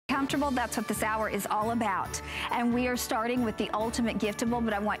comfortable, that's what this hour is all about. And we are starting with the ultimate giftable,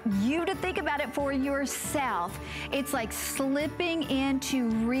 but I want you to think about it for yourself. It's like slipping into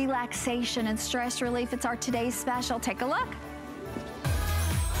relaxation and stress relief. It's our today's special. Take a look.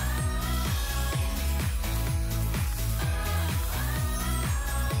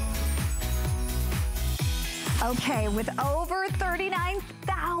 Okay, with over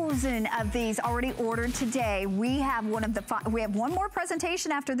 39,000 of these already ordered today, we have one more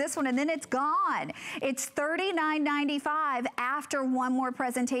presentation after this one, and then it's gone. It's $39.95 after one more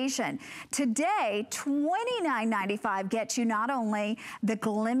presentation. Today, $29.95 gets you not only the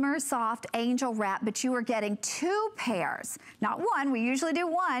Glimmer Soft Angel Wrap, but you are getting 2 pairs, not one, we usually do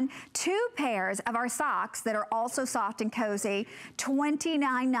one, 2 pairs of our socks that are also soft and cozy,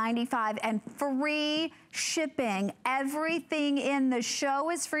 $29.95, and free shipping. Everything in the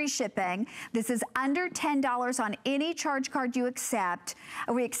show is free shipping. This is under $10 on any charge card we accept,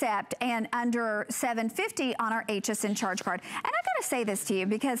 and under $7.50 on our HSN charge card. And I gotta say this to you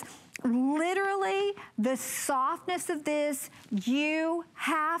because literally the softness of this, you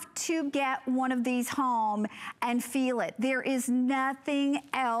have to get one of these home and feel it. There is nothing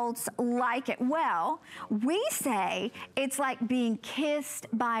else like it. Well, we say it's like being kissed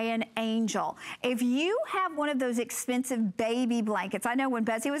by an angel. If you have one of those expensive baby blankets, I know when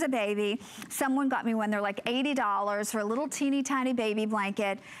Bessie was a baby, someone got me one, they're like $80 for a little teeny tiny baby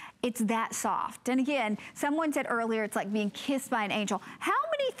blanket. It's that soft. And again, someone said earlier, it's like being kissed by an angel. How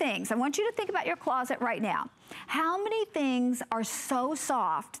many things, I want you to think about your closet right now. How many things are so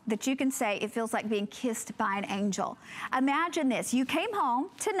soft that you can say it feels like being kissed by an angel? Imagine this, you came home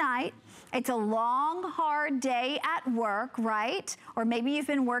tonight, it's a long, hard day at work, right? Or maybe you've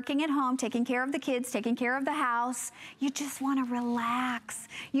been working at home, taking care of the kids, taking care of the house. You just want to relax.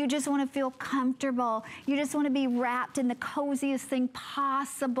 You just want to feel comfortable. You just want to be wrapped in the coziest thing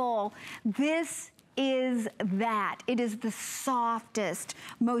possible. This is that. It is the softest,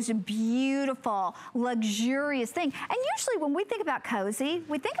 most beautiful, luxurious thing. And usually when we think about cozy,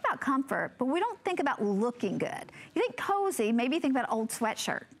 we think about comfort, but we don't think about looking good. You think cozy, maybe you think about an old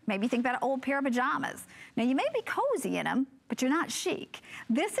sweatshirt. Maybe you think about an old pair of pajamas. Now you may be cozy in them, but you're not chic.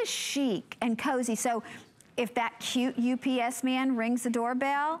 This is chic and cozy. So if that cute UPS man rings the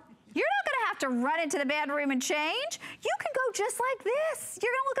doorbell, you're not gonna have to run into the bedroom and change. You can go just like this.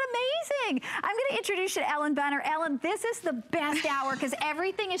 You're gonna look amazing. I'm gonna introduce you to Ellen Bunner. Ellen, this is the best hour because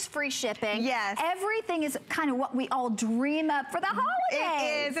everything is free shipping. Yes. Everything is kind of what we all dream up for the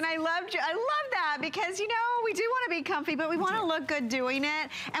holidays. It is, and I love that because, you know, we do wanna be comfy, but we wanna look good doing it,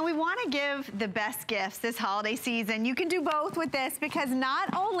 and we wanna give the best gifts this holiday season. You can do both with this because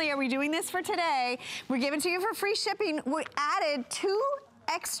not only are we doing this for today, we're giving to you for free shipping, we added 2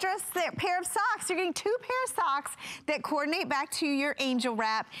 extra pair of socks. You're getting 2 pair of socks that coordinate back to your angel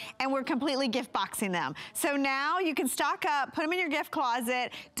wrap, and we're completely gift boxing them. So now you can stock up, put them in your gift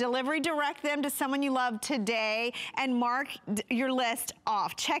closet, delivery direct them to someone you love today, and mark your list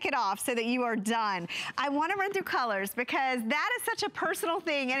off. Check it off so that you are done. I want to run through colors because that is such a personal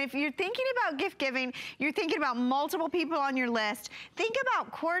thing, and if you're thinking about gift giving, you're thinking about multiple people on your list, think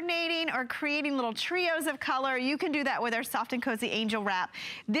about coordinating or creating little trios of color. You can do that with our Soft and Cozy Angel Wrap.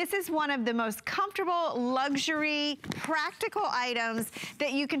 This is one of the most comfortable, luxury, practical items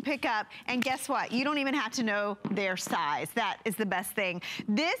that you can pick up. And guess what? You don't even have to know their size. That is the best thing.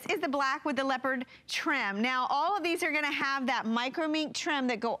 This is the black with the leopard trim. Now, all of these are gonna have that micro mink trim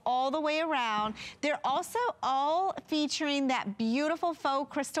that go all the way around. They're also all featuring that beautiful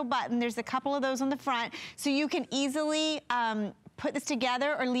faux crystal button. There's a couple of those on the front, so you can easily put this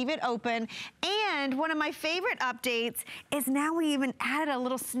together or leave it open. And one of my favorite updates is now we even added a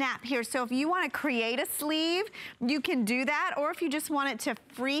little snap here. So if you want to create a sleeve, you can do that. Or if you just want it to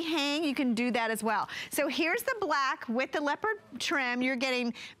free hang, you can do that as well. So here's the black with the leopard trim. You're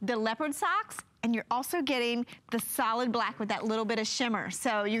getting the leopard socks, and you're also getting the solid black with that little bit of shimmer.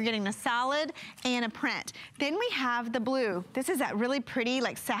 So you're getting a solid and a print. Then we have the blue. This is that really pretty,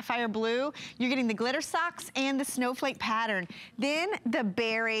 like sapphire blue. You're getting the glitter socks and the snowflake pattern. Then the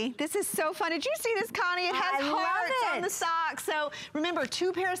berry. This is so fun. Did you see this, Connie? It has hearts on the socks. So remember,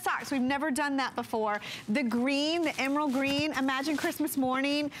 2 pair of socks. We've never done that before. The green, the emerald green. Imagine Christmas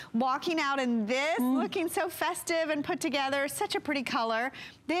morning, walking out in this, looking so festive and put together. Such a pretty color.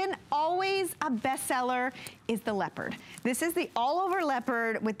 Then always a bestseller is the leopard. This is the all-over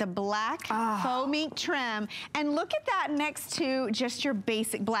leopard with the black faux mink trim. And look at that next to just your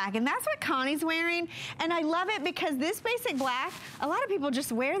basic black. And that's what Connie's wearing. And I love it because this basic black, a lot of people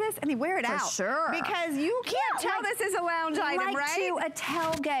just wear this and they wear it out. For sure. Because you can't tell this is a lounge item, right? To a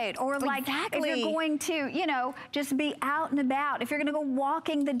tailgate, or like if you're going to, you know, just be out and about, if you're gonna go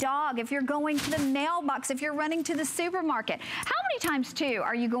walking the dog, if you're going to the mailbox, if you're running to the supermarket. How many times too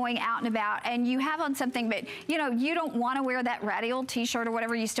are you going out and about and you have on something, but you know, you don't wanna wear that ratty old t-shirt or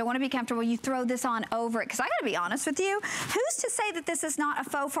whatever, you still wanna be comfortable, you throw this on over it. Cause I gotta be honest with you, who's to say that this is not a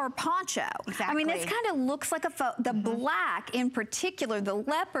faux fur poncho? Exactly. I mean, this kind of looks like a faux, the black in particular, the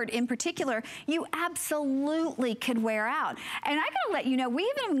leopard in particular, you absolutely could wear out. And I gotta let you know, we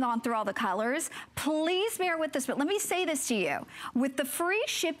haven't even gone through all the colors. Please bear with us, but let me say this to you. With the free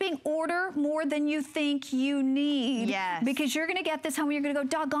shipping, order more than you think you need. Yes. Because you're gonna get this home and you're gonna go,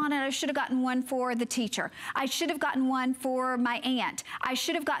 doggone it, I should have gotten one for the teacher. I should have gotten one for my aunt. I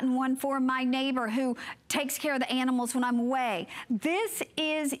should have gotten one for my neighbor who takes care of the animals when I'm away. This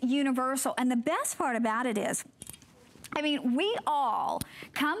is universal. And the best part about it is, I mean, we all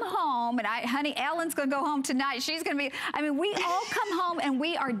come home, and honey, Ellen's gonna go home tonight. She's gonna be, I mean, we all come home and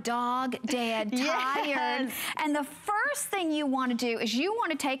we are dog dead tired. Yes. And the first thing you wanna do is you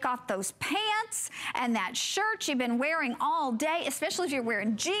wanna take off those pants and that shirt you've been wearing all day, especially if you're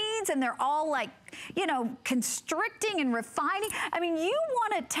wearing jeans and they're all like, you know, constricting and refining. I mean, you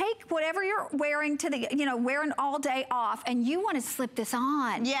want to take whatever you're wearing to the, you know, wearing all day off, and you want to slip this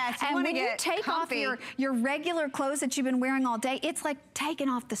on. Yes, and when you take comfy off your regular clothes that you've been wearing all day, it's like taking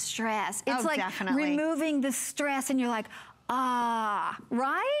off the stress. It's like removing the stress, and you're like, ah,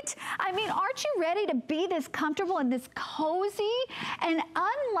 right? I mean, aren't you ready to be this comfortable and this cozy? And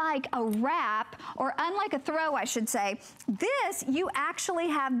unlike a wrap, or unlike a throw, I should say, this, you actually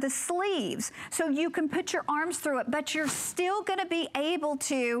have the sleeves. So you can put your arms through it, but you're still gonna be able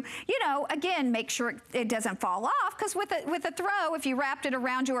to, you know, again, make sure it doesn't fall off, because with a throw, if you wrapped it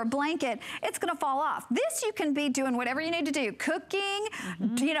around your blanket, it's gonna fall off. This, you can be doing whatever you need to do, cooking,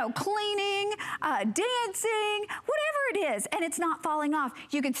 you know, cleaning, dancing, whatever it is. And it's not falling off.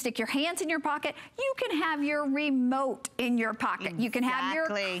 You can stick your hands in your pocket. You can have your remote in your pocket. Exactly. You can have your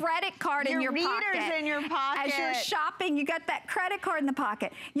credit card in your pocket. Your readers in your pocket. As you're shopping, you got that credit card in the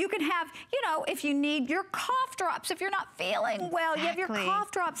pocket. You can have, you know, if you need your cough drops, if you're not feeling well, you have your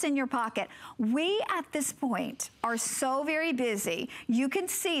cough drops in your pocket. We, at this point, are so very busy. You can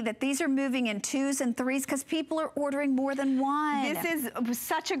see that these are moving in 2s and 3s because people are ordering more than one. This is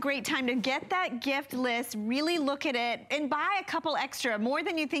such a great time to get that gift list, really look at it, and buy a couple extra, more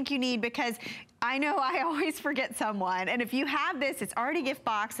than you think you need, because I know I always forget someone. And if you have this, it's already gift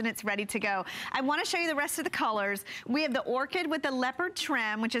boxed and it's ready to go. I want to show you the rest of the colors. We have the orchid with the leopard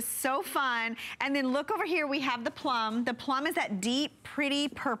trim, which is so fun. And then look over here, we have the plum. The plum is that deep, pretty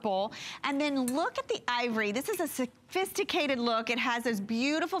purple. And then look at the ivory. This is a sophisticated look. It has those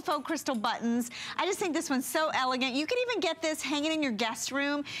beautiful faux crystal buttons. I just think this one's so elegant. You can even get this hanging in your guest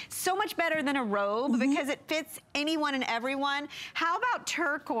room. So much better than a robe because it fits anyone and everyone. How about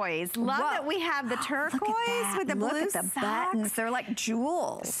turquoise? Love that we have the turquoise with the blue socks. Look at the buttons. They're like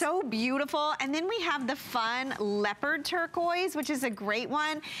jewels. So beautiful. And then we have the fun leopard turquoise, which is a great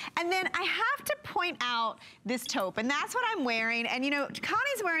one. And then I have to point out this taupe, and that's what I'm wearing. And you know,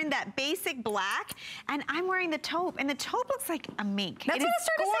 Connie's wearing that basic black, and I'm wearing the taupe. And the taupe looks like a mink. That's what I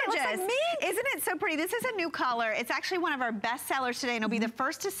started to say. It looks like mink. Isn't it so pretty? This is a new color. It's actually one of our best sellers today, and it'll be the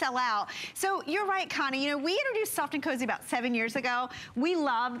first to sell out. So you're right, Connie. You know, we introduced Soft and Cozy about 7 years ago. We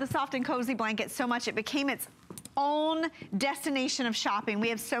loved the Soft and Cozy blanket so much it became its own destination of shopping. We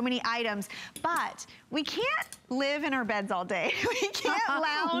have so many items, but we can't live in our beds all day. We can't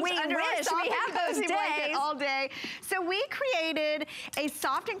lounge under our Soft and Cozy blanket all day. So we created a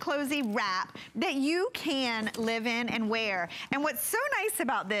Soft and Cozy wrap that you can live in and wear. And what's so nice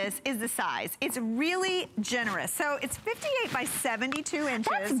about this is the size. It's really generous. So it's 58 by 72 inches.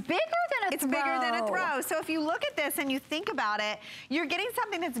 That's bigger than a throw. It's bigger than a throw. So if you look at this and you think about it, you're getting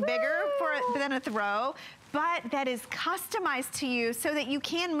something that's bigger than a throw, but that is customized to you so that you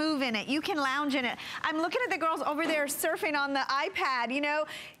can move in it, you can lounge in it. I'm looking at the girls over there surfing on the iPad, you know.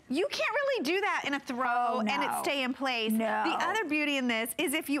 You can't really do that in a throw and it stay in place. The other beauty in this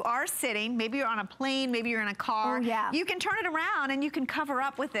is if you are sitting, maybe you're on a plane, maybe you're in a car, you can turn it around and you can cover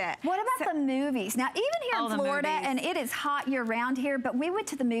up with it. What about the movies? Now, even here in Florida, and it is hot year-round here, but we went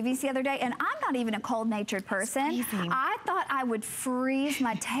to the movies the other day, and I'm not even a cold-natured person. I thought I would freeze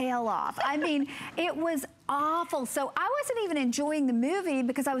my tail off. I mean, it was awful. So I wasn't even enjoying the movie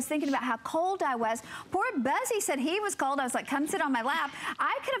because I was thinking about how cold I was. Poor Buzzy said he was cold. I was like, come sit on my lap.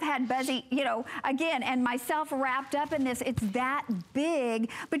 I could have had Buzzy, you know, again, and myself wrapped up in this. It's that big,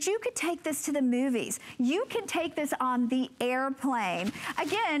 but you could take this to the movies. You can take this on the airplane.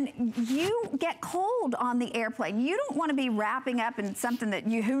 Again, you get cold on the airplane. You don't want to be wrapping up in something that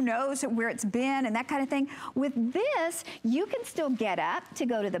who knows where it's been and that kind of thing. With this, you can still get up to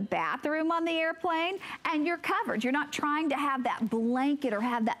go to the bathroom on the airplane and you're covered. You're not trying to have that blanket or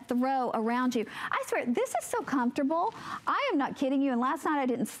have that throw around you. I swear, this is so comfortable. I am not kidding you. And last night I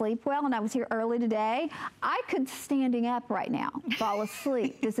didn't sleep well and I was here early today. I could, standing up right now, fall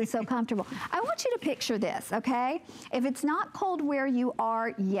asleep. This is so comfortable. I want you to picture this, okay? If it's not cold where you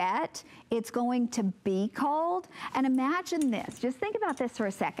are yet, it's going to be cold. And imagine this. Just think about this for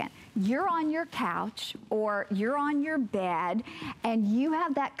a second. You're on your couch or you're on your bed and you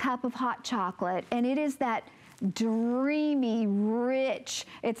have that cup of hot chocolate and it is that dreamy, rich.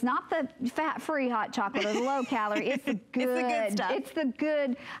 It's not the fat-free hot chocolate or the low calorie. It's the good. It's the good stuff. It's the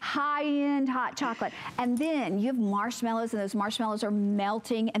good high-end hot chocolate. And then you have marshmallows, and those marshmallows are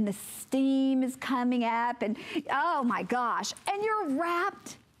melting, and the steam is coming up, and oh my gosh! And you're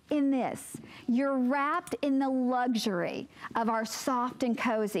wrapped in this. You're wrapped in the luxury of our soft and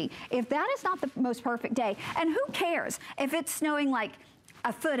cozy. If that is not the most perfect day, and who cares if it's snowing like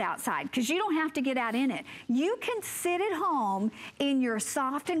a foot outside, because you don't have to get out in it. You can sit at home in your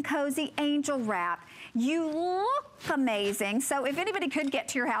soft and cozy angel wrap. You look amazing. So if anybody could get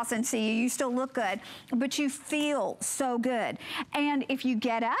to your house and see you, you still look good, but you feel so good. And if you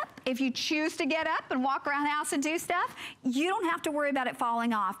get up, if you choose to get up and walk around the house and do stuff, you don't have to worry about it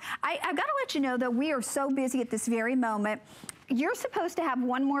falling off. I've got to let you know that we are so busy at this very moment. You're supposed to have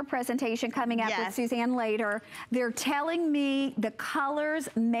one more presentation coming up with Suzanne later. They're telling me the colors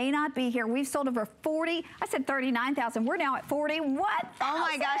may not be here. We've sold over 40, I said 39,000. We're now at 41,000. Oh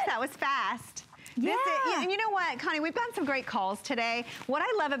my gosh, that was fast. Yeah. And you know what, Connie, we've gotten some great calls today. What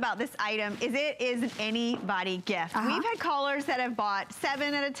I love about this item is it is an anybody gift. We've had callers that have bought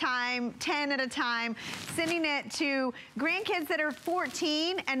 7 at a time, 10 at a time, sending it to grandkids that are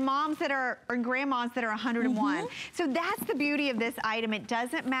 14 and moms that are, or grandmas that are 101. So that's the beauty of this item. It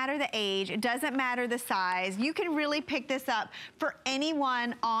doesn't matter the age. It doesn't matter the size. You can really pick this up for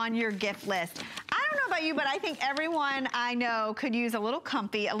anyone on your gift list. I don't know about you, but I think everyone I know could use a little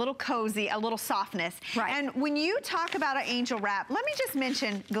comfy, a little cozy, a little softness. Right. And when you talk about an angel wrap, let me just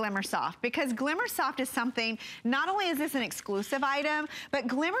mention Glimmer Soft, because Glimmer Soft is something, not only is this an exclusive item, but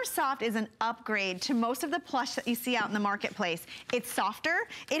Glimmer Soft is an upgrade to most of the plush that you see out in the marketplace. It's softer,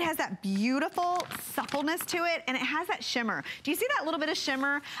 it has that beautiful suppleness to it, and it has that shimmer. Do you see that little bit of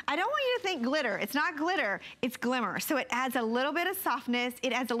shimmer? I don't want you to think glitter. It's not glitter, it's glimmer. So it adds a little bit of softness,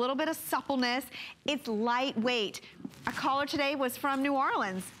 it adds a little bit of suppleness, it's lightweight. A caller today was from New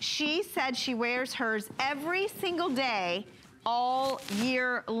Orleans. She said she wears hers every single day all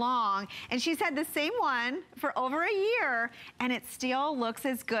year long. And she's had the same one for over a year and it still looks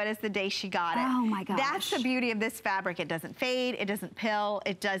as good as the day she got it. Oh my gosh. That's the beauty of this fabric. It doesn't fade, it doesn't pill,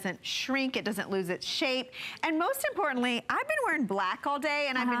 it doesn't shrink, it doesn't lose its shape. And most importantly, I've been wearing black all day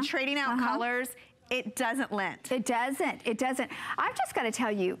and I've been trading out colors. It doesn't lint. It doesn't. It doesn't. I've just got to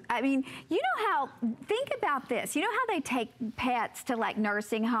tell you, I mean, you know how, think about this. You know how they take pets to like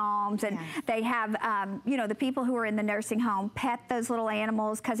nursing homes and they have, you know, the people who are in the nursing home pet those little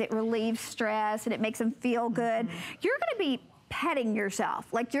animals because it relieves stress and it makes them feel good. You're going to be petting yourself.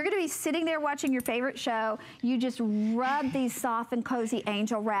 Like you're going to be sitting there watching your favorite show. You just rub these soft and cozy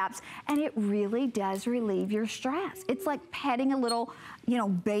angel wraps and it really does relieve your stress. It's like petting a little, you know,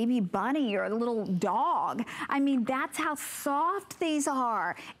 baby bunny or a little dog. I mean, that's how soft these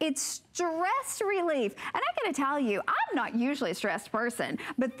are. It's stress relief. And I gotta tell you, I'm not usually a stressed person,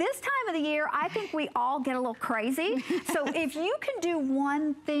 but this time of the year, I think we all get a little crazy. So if you can do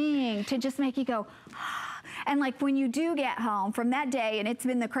one thing to just make you go, and like when you do get home from that day and it's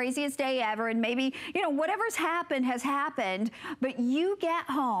been the craziest day ever and maybe, you know, whatever's happened has happened, but you get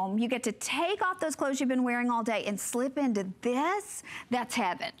home, you get to take off those clothes you've been wearing all day and slip into this, that's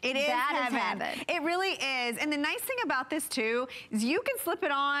heaven. It is heaven. It really is. And the nice thing about this too is you can slip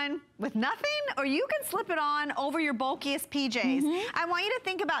it on with nothing or you can slip it on over your bulkiest PJs. I want you to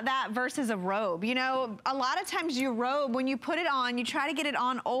think about that versus a robe. You know, a lot of times your robe, when you put it on, you try to get it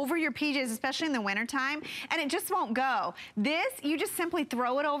on over your PJs, especially in the wintertime. and it just won't go. This, you just simply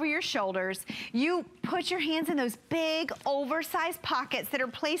throw it over your shoulders. You put your hands in those big, oversized pockets that are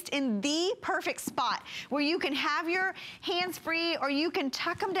placed in the perfect spot where you can have your hands free, or you can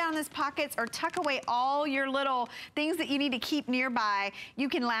tuck them down in these pockets or tuck away all your little things that you need to keep nearby. You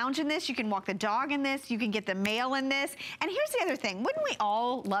can lounge in this, you can walk the dog in this, you can get the mail in this. And here's the other thing, wouldn't we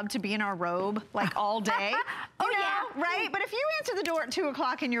all love to be in our robe like all day? Yeah, right? But if you answer the door at 2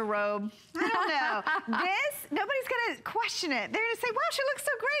 o'clock in your robe, I don't know. This, nobody's gonna question it. They're gonna say, wow, she looks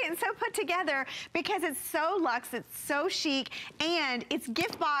so great and so put together, because it's so luxe, it's so chic, and it's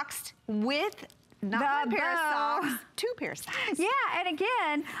gift boxed with not one pair of socks, 2 pairs of socks. Yeah, and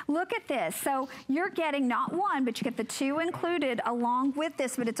again, look at this. So you're getting not one, but you get the 2 included along with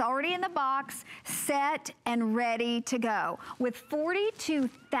this, but it's already in the box, set and ready to go. With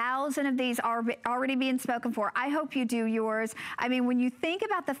 42,000 of these already being spoken for, I hope you do yours. I mean, when you think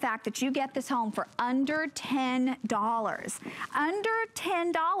about the fact that you get this home for under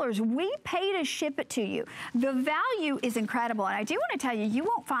 $10, we pay to ship it to you. The value is incredible, and I do want to tell you, you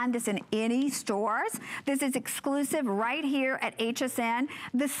won't find this in any store. This is exclusive right here at HSN.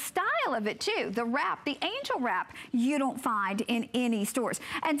 The style of it too, the wrap, the angel wrap, you don't find in any stores.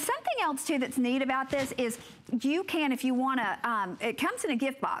 And something else too that's neat about this is you can, if you want to, it comes in a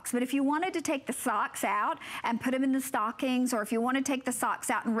gift box, but if you wanted to take the socks out and put them in the stockings, or if you want to take the socks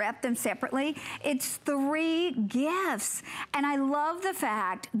out and wrap them separately, it's 3 gifts. And I love the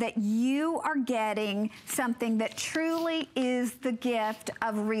fact that you are getting something that truly is the gift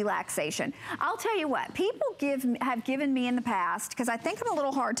of relaxation. I'll tell you what, people have given me in the past, because I think I'm a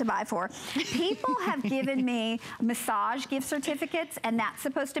little hard to buy for, people have given me massage gift certificates, and that's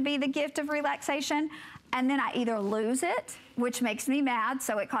supposed to be the gift of relaxation. And then I either lose it, which makes me mad,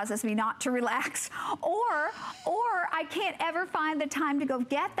 so it causes me not to relax, or I can't ever find the time to go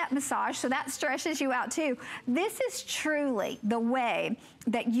get that massage, so that stresses you out too. This is truly the way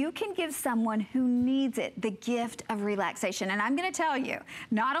that you can give someone who needs it the gift of relaxation. And I'm gonna tell you,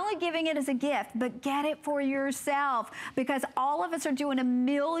 not only giving it as a gift, but get it for yourself, because all of us are doing a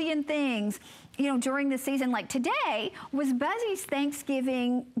million things, you know, during the season. Like today was Buzzy's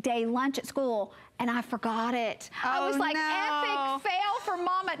Thanksgiving Day lunch at school, and I forgot it. Oh, I was like, no. Epic fail for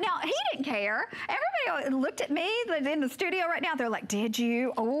Mama. Now, he didn't care. Everybody looked at me in the studio right now. They're like, did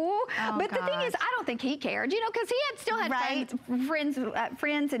you? Oh. But the thing is, I don't think he cared, you know, because he had still had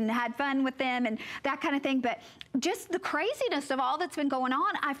friends and had fun with them and that kind of thing. But just the craziness of all that's been going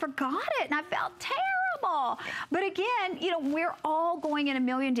on, I forgot it, and I felt terrible. But again, you know, we're all going in a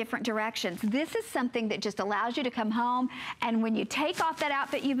million different directions. This is something that just allows you to come home, and when you take off that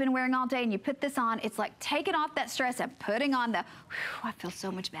outfit you've been wearing all day and you put this on, it's like taking off that stress and putting on the, whew, I feel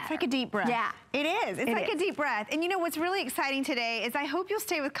so much better. It's like a deep breath. Yeah. It is. It's like a deep breath. And you know what's really exciting today is I hope you'll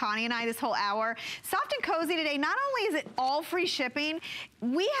stay with Connie and I this whole hour. Soft and Cozy today, not only is it all free shipping,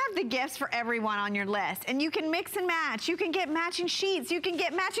 we have the gifts for everyone on your list. And you can mix and match. You can get matching sheets. You can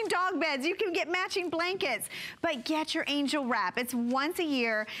get matching dog beds. You can get matching blankets. But get your angel wrap. It's once a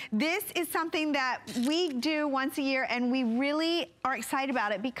year. This is something that we do once a year, and we really are excited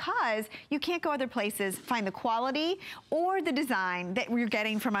about it because you can't go other places, find the quality or the design that you're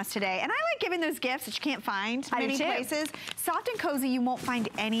getting from us today. And I like giving those gifts that you can't find many places. Soft and Cozy you won't find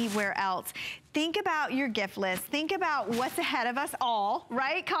anywhere else. Think about your gift list. Think about what's ahead of us all,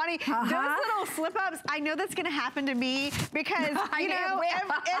 right, Connie? Those little slip-ups, I know that's gonna happen to me because, you know,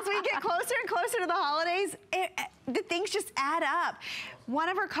 as we get closer and closer to the holidays, the things just add up. One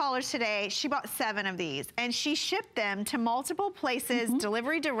of our callers today, she bought 7 of these, and she shipped them to multiple places,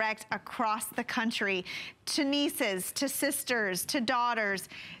 delivery direct across the country, to nieces, to sisters, to daughters.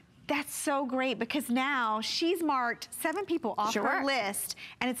 That's so great because now she's marked 7 people off her list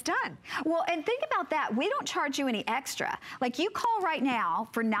and it's done. Well, and think about that. We don't charge you any extra. Like you call right now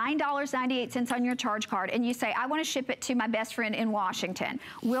for $9.98 on your charge card and you say, I want to ship it to my best friend in Washington.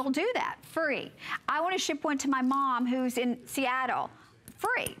 We'll do that, free. I want to ship one to my mom who's in Seattle.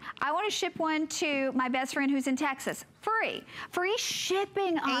 Free. I want to ship one to my best friend who's in Texas. Free. Free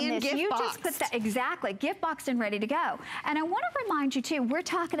shipping on and this. You just put that, exactly, gift boxed and ready to go. And I want to remind you too, we're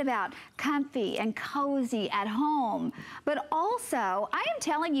talking about comfy and cozy at home, but also I am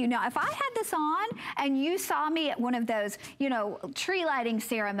telling you now, if I had this on and you saw me at one of those, you know, tree lighting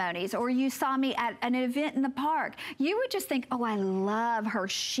ceremonies, or you saw me at an event in the park, you would just think, oh, I love her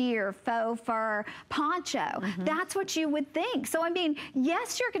sheer faux fur poncho. That's what you would think. So, I mean,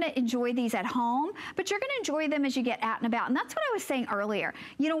 yes, you're going to enjoy these at home, but you're going to enjoy them as you get out and about. And that's what I was saying earlier.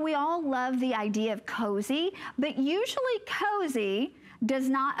 You know, we all love the idea of cozy, but usually cozy does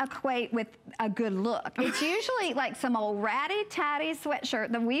not equate with a good look. It's usually like some old ratty-tatty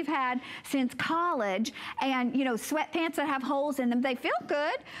sweatshirt that we've had since college, and you know, sweatpants that have holes in them. They feel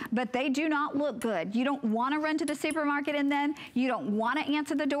good, but they do not look good. You don't want to run to the supermarket in them. You don't want to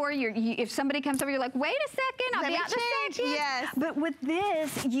answer the door. If somebody comes over, you're like, wait a second, I'll be out in a second. Yes. But with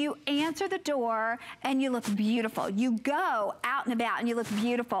this, you answer the door and you look beautiful. You go out and about and you look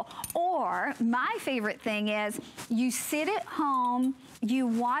beautiful. Or my favorite thing is you sit at home, you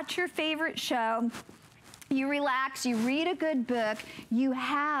watch your favorite show, you relax, you read a good book, you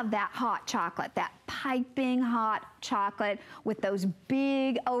have that hot chocolate, that piping hot chocolate with those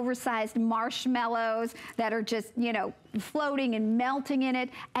big oversized marshmallows that are just, you know, floating and melting in it,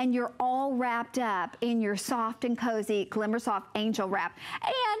 and you're all wrapped up in your soft and cozy Glimmer Soft Angel Wrap.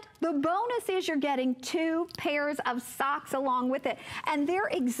 And the bonus is you're getting 2 pairs of socks along with it, and they're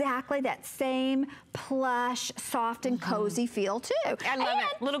exactly that same plush, soft and cozy feel too. I love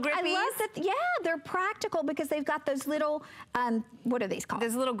it. Little grippies. I love that. Yeah, they're practical because they've got those little, what are these called?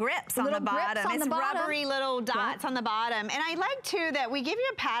 Those little grips on the bottom. It's rubbery little dots on the bottom. And I like too that we give you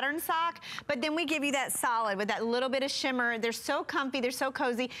a pattern sock, but then we give you that solid with that little bit of shimmer. They're so comfy, they're so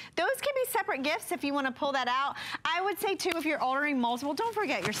cozy. Those can be separate gifts if you want to pull that out. I would say too, if you're ordering multiple, don't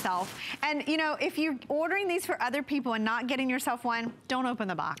forget yourself. And you know, if you're ordering these for other people and not getting yourself one, don't open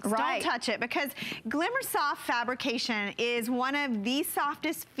the box. Right. Don't touch it, because Glimmer Soft fabrication is one of the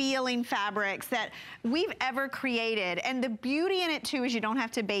softest feeling fabrics that we've ever created. And the beauty in it too is you don't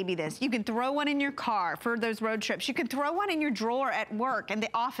have to baby this. You can throw one in your car for those road trips. You can throw one in your drawer at work, in the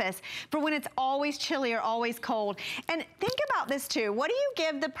office, for when it's always chilly or always cold. And think about this too. What do you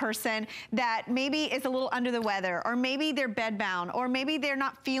give the person that maybe is a little under the weather, or maybe they're bedbound, or maybe they're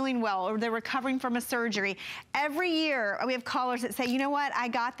not feeling well, or they're recovering from a surgery? Every year we have callers that say, you know what, I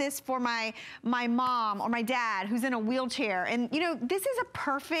got this for my mom or my dad who's in a wheelchair. And you know, this is a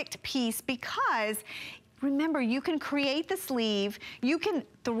perfect piece because remember, you can create the sleeve, you can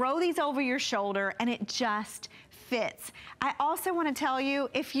throw these over your shoulder, and it just fits. I also want to tell you,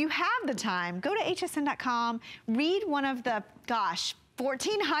 if you have the time, go to hsn.com, read one of the,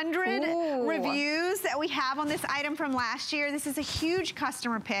 1,400 reviews that we have on this item from last year. This is a huge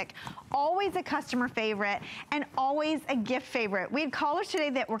customer pick, always a customer favorite, and always a gift favorite. We had callers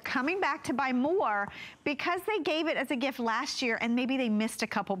today that were coming back to buy more because they gave it as a gift last year, and maybe they missed a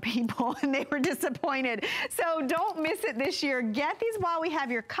couple people and they were disappointed. So don't miss it this year. Get these while we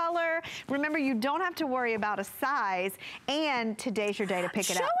have your color. Remember, you don't have to worry about a size, and today's your day to pick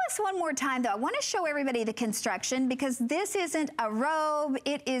it up. Show us one more time though. I want to show everybody the construction, because this isn't a robe,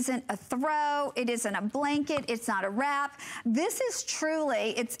 it isn't a throw, it isn't a blanket, it's not a wrap. This is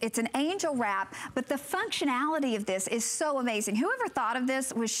truly, it's an angel wrap, but the functionality of this is so amazing. Whoever thought of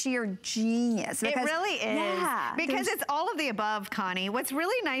this was sheer genius. It really is. Yeah, because it's all of the above, Connie. What's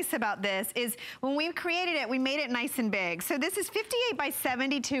really nice about this is when we created it, we made it nice and big. So this is 58 by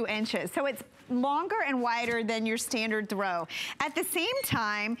 72 inches. So it's longer and wider than your standard throw. At the same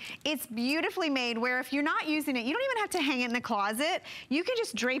time, it's beautifully made where if you're not using it, you don't even have to hang it in the closet. You can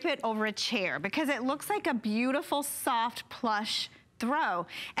just drape it over a chair because it looks like a beautiful, soft, plush throw.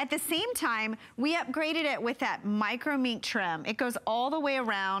 At the same time, we upgraded it with that micro mink trim. It goes all the way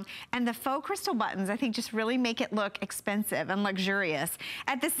around, and the faux crystal buttons, I think, just really make it look expensive and luxurious.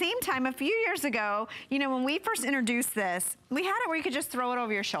 At the same time, a few years ago, you know, when we first introduced this, we had it where you could just throw it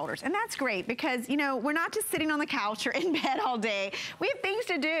over your shoulders. And that's great because, you know, we're not just sitting on the couch or in bed all day. We have things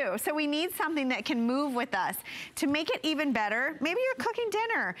to do. So we need something that can move with us. To make it even better, maybe you're cooking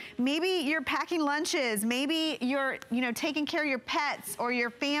dinner, maybe you're packing lunches, maybe you're, you know, taking care of your pets or your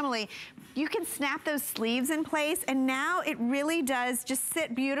family. You can snap those sleeves in place, and now it really does just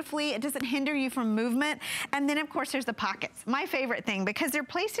sit beautifully. It doesn't hinder you from movement. And then of course there's the pockets, my favorite thing, because they're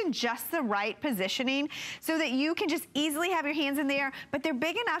placed in just the right positioning so that you can just easily have your hands in there, but they're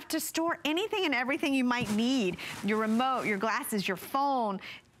big enough to store anything and everything you might need. Your remote, your glasses, your phone,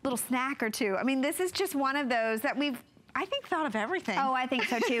 little snack or two. I mean, this is just one of those that we've, I think, thought of everything. Oh, I think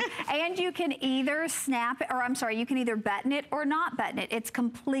so too. And you can either snap it, or I'm sorry, you can either button it or not button it. It's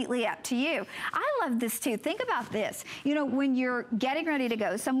completely up to you. I love this too. Think about this. You know, when you're getting ready to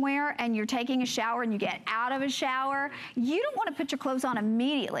go somewhere and you're taking a shower and you get out of a shower, you don't want to put your clothes on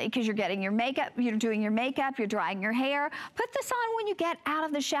immediately because you're getting your makeup, you're doing your makeup, you're drying your hair. Put this on when you get out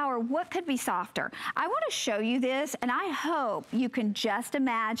of the shower. What could be softer? I want to show you this, and I hope you can just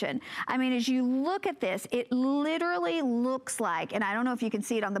imagine. I mean, as you look at this, it literally really looks like, and I don't know if you can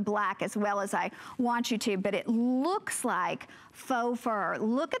see it on the black as well as I want you to, but it looks like faux fur.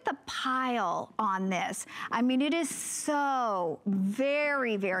 Look at the pile on this. I mean, it is so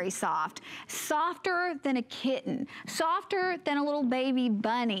very, very soft. Softer than a kitten. Softer than a little baby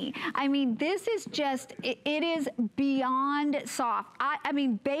bunny. I mean, this is just, it is beyond soft. I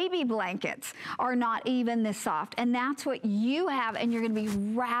mean, baby blankets are not even this soft. And that's what you have, and you're gonna be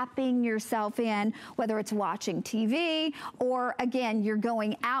wrapping yourself in, whether it's watching TV, or again, you're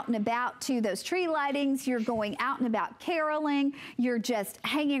going out and about to those tree lightings, you're going out and about caroling, you're just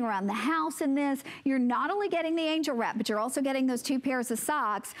hanging around the house in this. You're not only getting the angel wrap, but you're also getting those 2 pairs of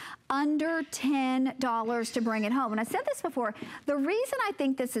socks under $10 to bring it home. And I said this before, the reason I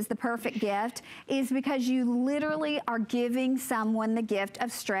think this is the perfect gift is because you literally are giving someone the gift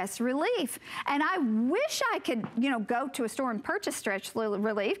of stress relief. And I wish I could, you know, go to a store and purchase stress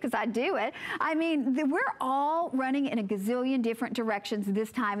relief, because I do it. I mean, we're all running in a gazillion different directions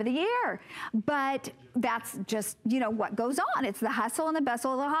this time of the year. But that's just, you know, what goes on. It's the hustle and the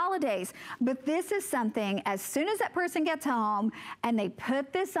bustle of the holidays. But this is something, as soon as that person gets home and they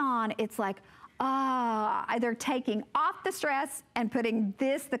put this on, it's like, they're taking off the stress and putting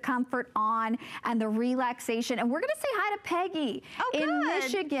this, the comfort on, and the relaxation. And we're gonna say hi to Peggy in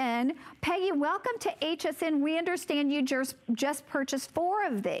Michigan. Peggy, welcome to HSN. We understand you just purchased 4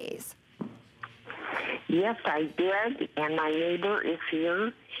 of these. Yes, I did, and my neighbor is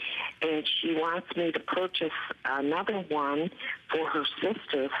here, and she wants me to purchase another one for her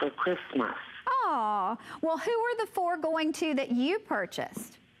sister for Christmas. Oh, well, who are the 4 going to that you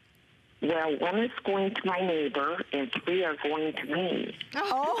purchased? Well, 1 is going to my neighbor, and 3 are going to me.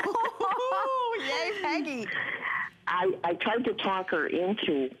 Oh, yay, Peggy. I tried to talk her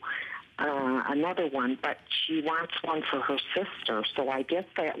into another one, but she wants one for her sister, so I guess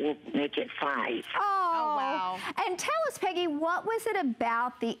that will make it 5. Oh, wow. And tell us, Peggy, what was it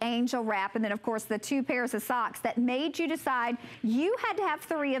about the angel wrap and then, of course, the 2 pairs of socks that made you decide you had to have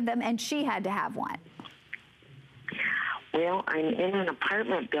 3 of them and she had to have 1? Well, I'm in an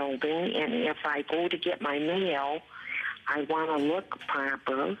apartment building, and if I go to get my mail, I want to look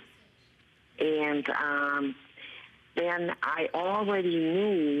proper, and then I already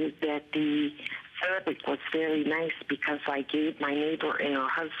knew that the fabric was very nice because I gave my neighbor and her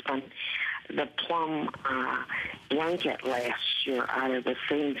husband the plum blanket last year out of the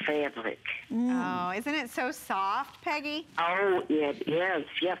same fabric. Oh, isn't it so soft, Peggy? Oh, it is.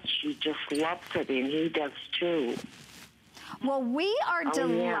 Yes, she just loves it, and he does too. Well, we are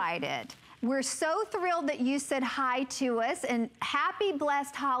delighted. Yeah. We're so thrilled that you said hi to us, and happy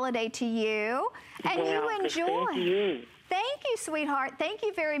blessed holiday to you. And you enjoy. Thank you. Thank you, sweetheart. Thank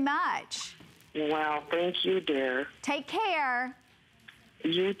you very much. Well, thank you, dear. Take care.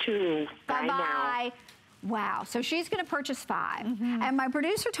 You too. Bye now. Wow, so she's gonna purchase 5. And my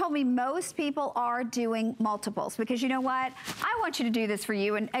producer told me most people are doing multiples, because you know what? I want you to do this for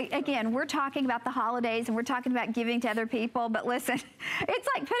you. And again, we're talking about the holidays and we're talking about giving to other people, but listen, it's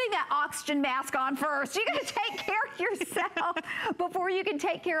like putting that oxygen mask on first. You gotta take care of yourself before you can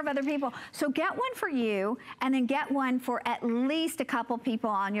take care of other people. So get one for you, and then get one for at least a couple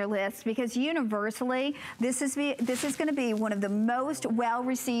people on your list, because universally, this is gonna be one of the most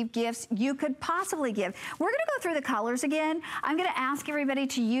well-received gifts you could possibly give. We're gonna go through the colors again. I'm gonna ask everybody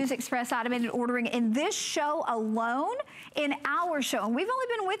to use Express Automated Ordering in this show alone, in our show. And we've only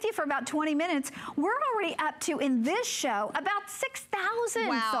been with you for about 20 minutes. We're already up to, in this show, about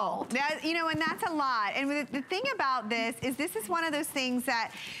 6,000 sold. You know, and that's a lot. And the thing about this is one of those things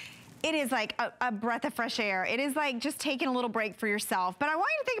that it is like a breath of fresh air. It is like just taking a little break for yourself. But I want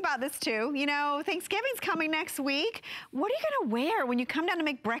you to think about this too. You know, Thanksgiving's coming next week. What are you gonna wear when you come down to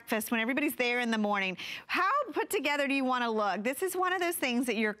make breakfast, when everybody's there in the morning? How put together do you wanna look? This is one of those things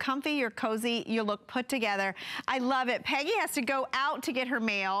that you're comfy, you're cozy, you look put together. I love it. Peggy has to go out to get her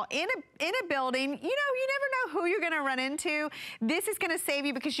mail in a building. You know, you never know who you're gonna run into. This is gonna save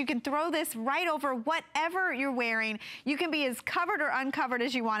you, because you can throw this right over whatever you're wearing. You can be as covered or uncovered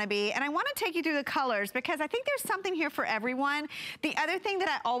as you wanna be. And I want to take you through the colors, because I think there's something here for everyone. The other thing that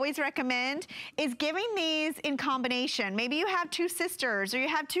I always recommend is giving these in combination. Maybe you have 2 sisters, or you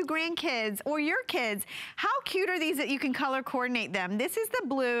have 2 grandkids, or your kids. How cute are these that you can color coordinate them? This is the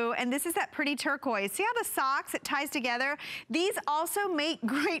blue, and this is that pretty turquoise. See how the socks, it ties together? These also make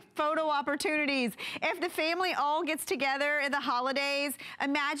great photo opportunities. If the family all gets together in the holidays,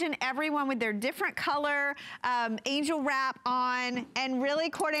 imagine everyone with their different color angel wrap on, and really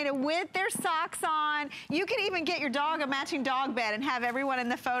coordinated with their socks on. You can even get your dog a matching dog bed and have everyone in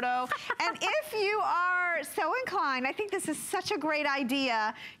the photo. And if you are so inclined, I think this is such a great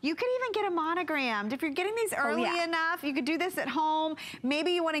idea. You could even get a monogrammed. If you're getting these early enough, you could do this at home.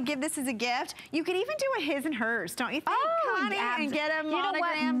 Maybe you want to give this as a gift. You could even do a his and hers, don't you think, Connie? And get a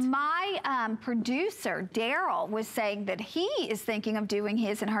monogrammed. You know what? My producer, Daryl, was saying that he is thinking of doing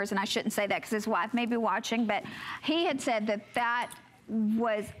his and hers, and I shouldn't say that because his wife may be watching, but he had said that that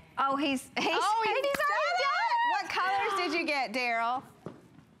was, he's already done it. What colors did you get, Daryl?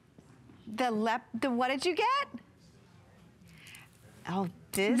 What did you get? Oh,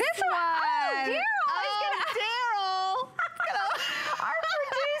 this one. Oh, Daryl. Daryl. Our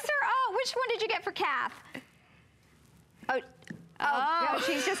producer. Which one did you get for Kath? Oh,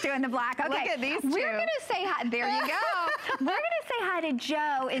 she's just doing the black. Okay. Look at these two. We're going to say hi. There you go. We're going to say hi to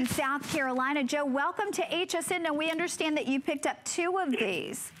Joe in South Carolina. Joe, welcome to HSN. Now, we understand that you picked up 2 of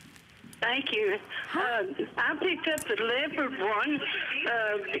these. Thank you. I picked up the leopard one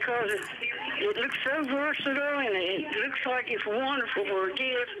because it looks so versatile and it looks like it's wonderful for a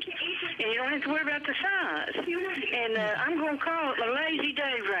gift, and you don't have to worry about the size. And I'm going to call it the Lazy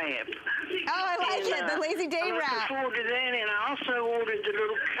Day Wrap. Oh, I like it, the Lazy Day Wrap. I'm looking forward to that, and I also ordered the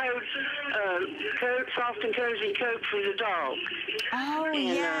little coat, soft and cozy coat for the dog. Oh, and,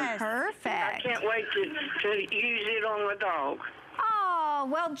 yes. Perfect. I can't wait to use it on my dog. Oh,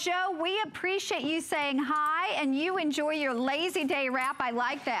 well, Joe, we appreciate you saying hi, and you enjoy your Lazy Day Wrap. I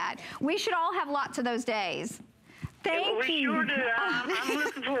like that. We should all have lots of those days. Thank you. We sure do. I'm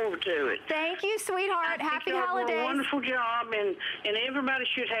looking forward to it. Thank you, sweetheart. Happy holidays. You're a wonderful job, and everybody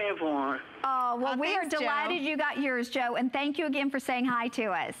should have one. Oh, well, we are delighted you got yours, Joe, and thank you again for saying hi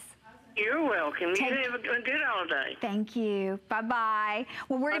to us. You're welcome. You have a good holiday. Thank you. Bye-bye.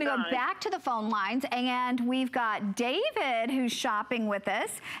 Well, we're going to go back to the phone lines, and we've got David who's shopping with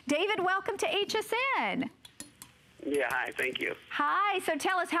us. David, welcome to HSN. Yeah, hi. Thank you. Hi. So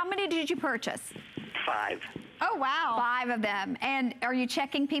tell us, how many did you purchase? 5. Oh, wow. 5 of them. And are you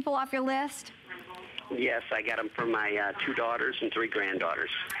checking people off your list? Yes, I got them for my 2 daughters and 3 granddaughters.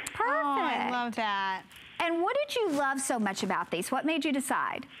 Perfect. Oh, I love that. And what did you love so much about these? What made you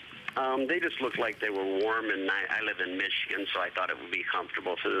decide? They just looked like they were warm, and I live in Michigan, so I thought it would be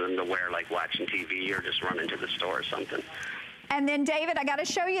comfortable for them to wear, like watching TV or just running to the store or something. And then, David, I got to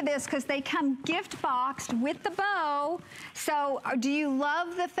show you this because they come gift boxed with the bow. So do you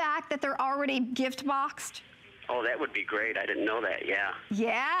love the fact that they're already gift boxed? Oh, that would be great. I didn't know that, yeah.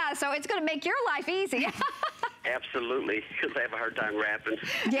 Yeah, so it's going to make your life easy. Absolutely, because I have a hard time wrapping.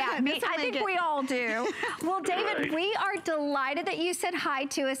 Yeah, I think we all do. Well, David, we are delighted that you said hi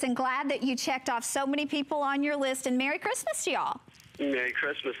to us and glad that you checked off so many people on your list. And Merry Christmas to y'all. Merry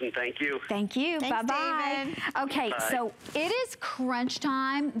Christmas, and thank you. Thank you. Bye-bye. Okay, so it is crunch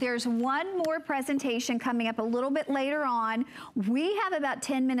time. There's one more presentation coming up a little bit later on. We have about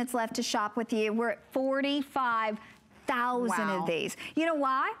 10 minutes left to shop with you. We're at 45,000 of these. You know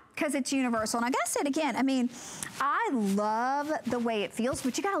why? Because it's universal. And I gotta say it again, I mean, I love the way it feels,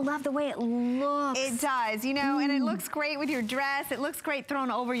 but you gotta love the way it looks. It does, you know, and it looks great with your dress. It looks great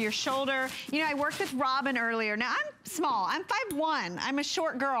thrown over your shoulder. You know, I worked with Robin earlier. Now, I'm small. I'm 5'1". I'm a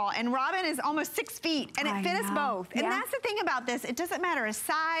short girl, and Robin is almost 6 feet, and it fit us both. And that's the thing about this. It doesn't matter a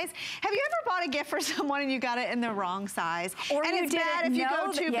size. Have you ever bought a gift for someone and you got it in the wrong size? Or and it's bad if you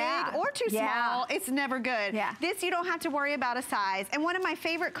go too big or too small. It's never good. This, you don't have to worry about a size. And one of my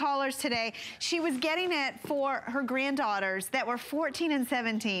favorite callers today, she was getting it for her granddaughters that were 14 and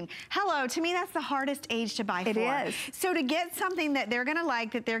 17. Hello, to me, that's the hardest age to buy for. It is. So to get something that they're gonna like,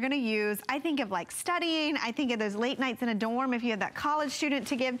 that they're gonna use, I think of like studying, I think of those late nights in a dorm if you have that college student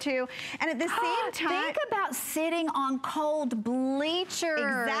to give to. And at the same time, think about sitting on cold bleachers.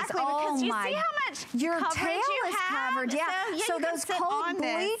 Exactly, because you see how much your coverage tail you is have? covered. So those cold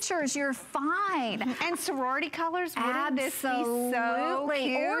bleachers, you're fine. And sorority colors, wouldn't this be so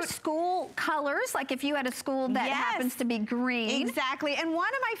cute? Or school colors, like if you had a school that happens to be green. Exactly. And one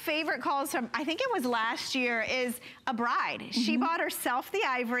of my favorite calls from, I think it was last year, is a bride. She bought herself the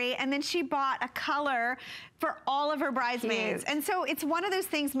ivory, and then she bought a color for all of her bridesmaids. And so it's one of those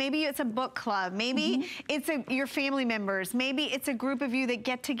things, maybe it's a book club, maybe it's your family members, maybe it's a group of you that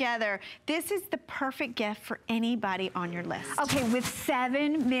get together. This is the perfect gift for anybody on your list. Okay, with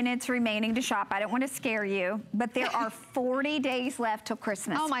 7 minutes remaining to shop, I don't want to scare you, but there are 40 days left till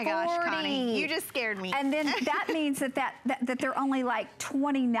Christmas. Oh my gosh, Connie, you just scared me. And then that means that they're only like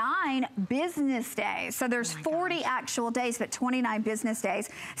 29 business days. So there's 40 actual days, but 29 business days.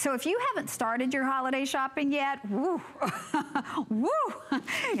 So if you haven't started your holiday shopping yet, woo, woo,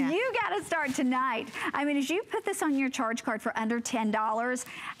 you got to start tonight. I mean, as you put this on your charge card for under $10,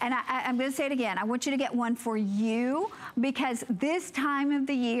 and I'm going to say it again, I want you to get one for you, because this time of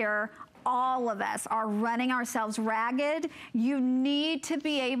the year, all of us are running ourselves ragged. You need to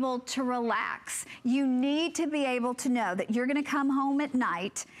be able to relax. You need to be able to know that you're gonna come home at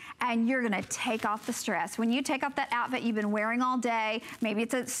night and you're gonna take off the stress. When you take off that outfit you've been wearing all day, maybe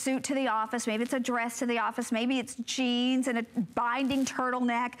it's a suit to the office, maybe it's a dress to the office, maybe it's jeans and a binding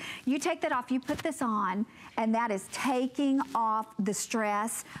turtleneck. You take that off, you put this on, and that is taking off the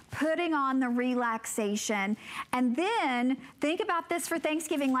stress, putting on the relaxation. And then think about this for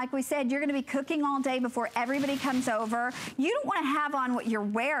Thanksgiving. Like we said, you're gonna be cooking all day before everybody comes over. You don't wanna have on what you're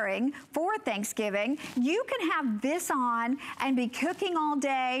wearing for Thanksgiving. You can have this on and be cooking all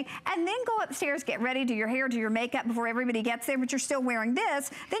day, and then go upstairs, get ready, do your hair, do your makeup before everybody gets there, but you're still wearing this.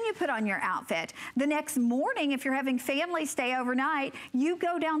 Then you put on your outfit. The next morning, if you're having family stay overnight, you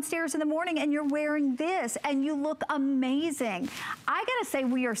go downstairs in the morning and you're wearing this, and you look amazing. I gotta say,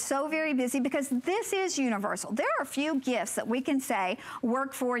 we are so very busy because this is universal. There are a few gifts that we can say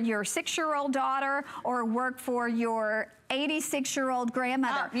work for your 6-year-old daughter or work for your 86-year-old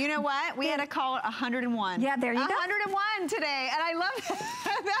grandmother. You know what? We had a call at 101. Yeah, there you go. 101 today, and I love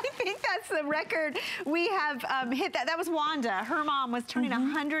that. I think that's the record. We have hit that. That was Wanda. Her mom was turning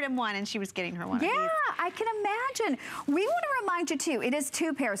 101, and she was getting her one of these. Yeah, I can imagine. We want to remind you, too, it is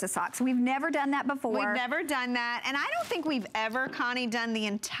 2 pairs of socks. We've never done that before. We've never done that, and I don't think we've ever, Connie, done the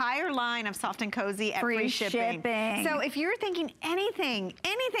entire line of Soft and Cozy at free shipping. So if you're thinking anything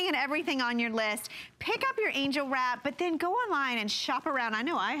and everything on your list, pick up your angel wrap, but then go online and shop around. I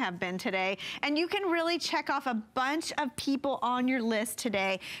know I have been today, and you can really check off a bunch of people on your list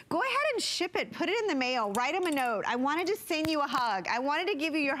today. Go ahead and ship it, put it in the mail, write them a note. I wanted to send you a hug. I wanted to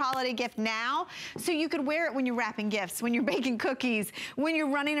give you your holiday gift now so you could wear it when you're wrapping gifts, when you're baking cookies, when you're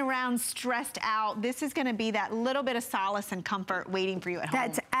running around stressed out. This is gonna be that little bit of solace and comfort waiting for you at home.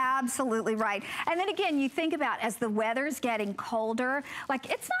 That's absolutely right. And then again, you think about as the weather's getting colder, like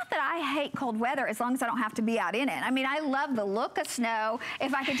it's not that I hate cold weather as long as I don't have to be out in it. I mean, I love the look of snow.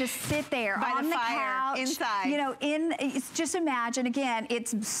 If I could just sit there on the couch, inside. you know, just imagine again,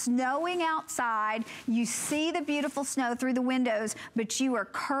 it's snowing outside. You see the beautiful snow through the windows, but you are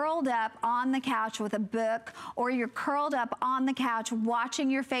curled up on the couch with a book, or you're curled up on the couch watching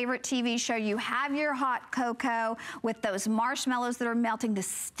your favorite TV show. You have your hot cocoa with those marshmallows that are melting. The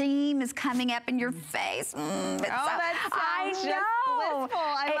steam is coming up in your face. That sounds just blissful.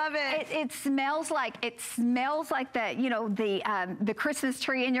 I love it. It smells like the, you know, the Christmas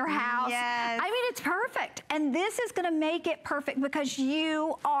tree in your house. Yes. I mean, it's perfect. And this is gonna make it perfect because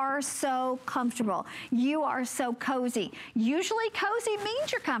you are so comfortable. You are so cozy. Usually cozy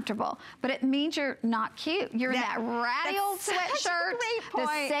means you're comfortable, but it means you're not cute. You're in that ratty old sweatshirt, the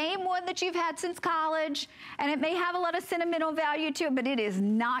same one that you've had since college, and it may have a lot of sentimental value to it, but it is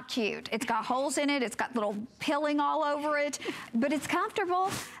not cute. It's got holes in it, it's got little pilling all over it, but it's comfortable.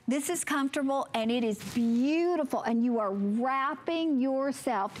 This is comfortable, and it is beautiful, and you are wrapping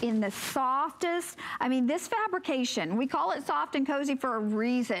yourself in the softest, I mean, this fabrication, we call it soft and cozy for a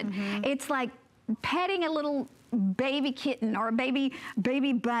reason. It's like petting a little baby kitten or a baby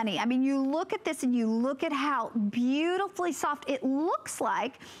bunny. I mean, you look at this and you look at how beautifully soft it looks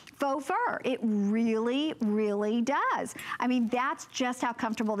like faux fur. It really, really does. I mean, that's just how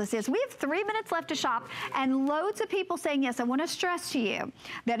comfortable this is. We have 3 minutes left to shop, and loads of people saying yes. I want to stress to you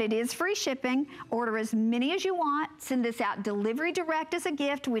that it is free shipping. Order as many as you want. Send this out delivery direct as a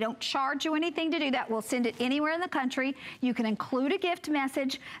gift. We don't charge you anything to do that. We'll send it anywhere in the country. You can include a gift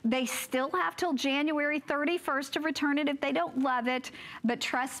message. They still have till January 31st to return it if they don't love it. But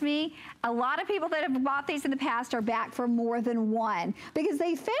trust me, a lot of people that have bought these in the past are back for more than one, because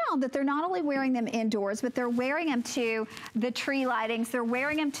they found that they're not only wearing them indoors, but they're wearing them to the tree lightings. They're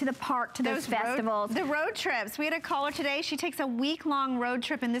wearing them to the park, to those festivals. The road trips. We had a caller today. She takes a week-long road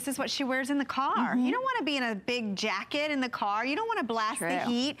trip, and this is what she wears in the car. You don't want to be in a big jacket in the car. You don't want to blast the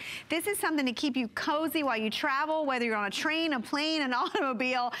heat. This is something to keep you cozy while you travel, whether you're on a train, a plane, an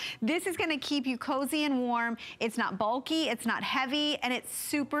automobile. This is going to keep you cozy and warm. It's not bulky, it's not heavy, and it's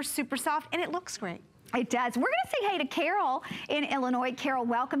super, super soft, and it looks great. It does. We're going to say hey to Carol in Illinois. Carol,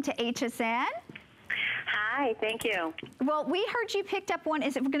 welcome to HSN. Hi, thank you. Well, we heard you picked up one.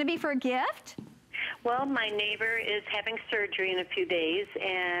 Is it going to be for a gift? Well, my neighbor is having surgery in a few days,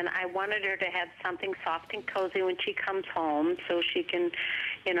 and I wanted her to have something soft and cozy when she comes home so she can,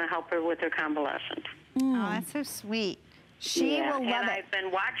 you know, help her with her convalescence. Oh, that's so sweet. She will love and it. I've been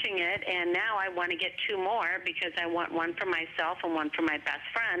watching it, and now I want to get 2 more because I want one for myself and one for my best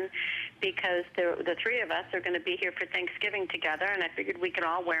friend, because the 3 of us are going to be here for Thanksgiving together, and I figured we could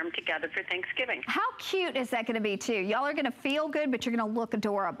all wear them together for Thanksgiving. How cute is that going to be, too? Y'all are going to feel good, but you're going to look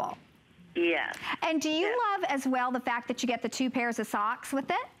adorable. Yes. And do you love as well the fact that you get the 2 pairs of socks with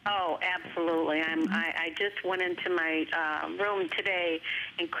it? Oh, absolutely. I just went into my room today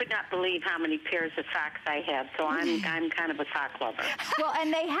and could not believe how many pairs of socks I have. So I'm kind of a sock lover. Well,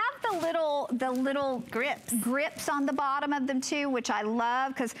 and they have the little grips on the bottom of them too, which I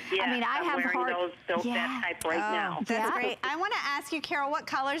love because I mean I have wearing that type right now. That's great. I want to ask you, Carol, what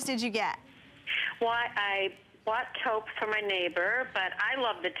colors did you get? Well, I bought taupe for my neighbor, but I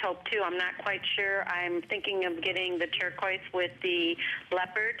love the taupe too. I'm not quite sure. I'm thinking of getting the turquoise with the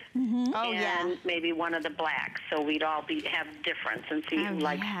leopard and maybe one of the blacks, so we'd all have difference and see who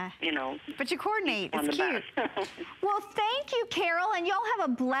likes, you know. But you coordinate. It's cute. Well, thank you, Carol, and y'all have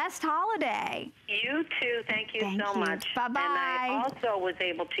a blessed holiday. You too. Thank you so much. Bye-bye. And I also was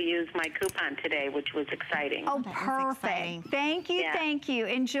able to use my coupon today, which was exciting. Oh, perfect. Thank you. Thank you.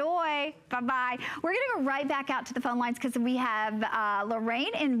 Enjoy. Bye-bye. We're going to go right back out to the phone lines because we have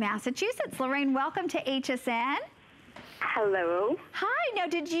Lorraine in Massachusetts. Lorraine, welcome to HSN. Hello. Hi. Now,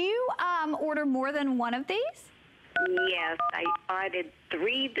 did you order more than one of these? Yes, I ordered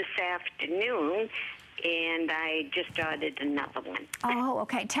 3 this afternoon, and I just ordered another one. Oh,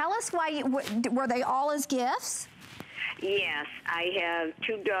 okay. Tell us why were they all as gifts? Yes, I have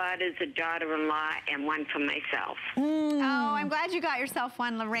 2 daughters, a daughter-in-law, and one for myself. Oh, I'm glad you got yourself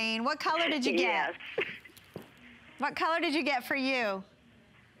one, Lorraine. What color did you get? Yes. What color did you get for you?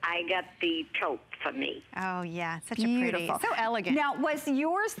 I got the taupe for me. Oh, yeah. Such Beautiful. a pretty. So elegant. Now, was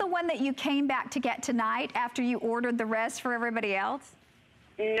yours the one that you came back to get tonight after you ordered the rest for everybody else?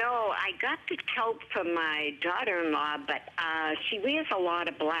 No, I got the taupe for my daughter-in-law, but she wears a lot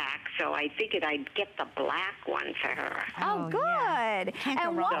of black, so I figured I'd get the black one for her. Oh, good.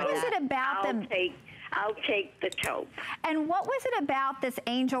 And what was it about them? I'll take the taupe. And what was it about this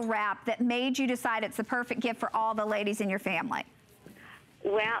angel wrap that made you decide it's the perfect gift for all the ladies in your family?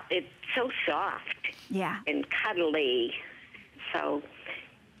 Well, it's so soft. Yeah. And cuddly. So,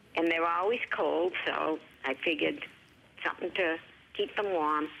 and they're always cold, so I figured something to keep them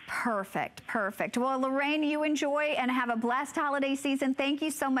warm. Perfect, perfect. Well, Lorraine, you enjoy and have a blessed holiday season. Thank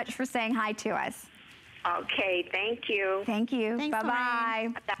you so much for saying hi to us. Okay, thank you. Thank you. Thanks, bye-bye.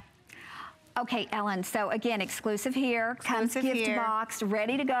 Okay, Ellen, so again, exclusive here, comes gift boxed,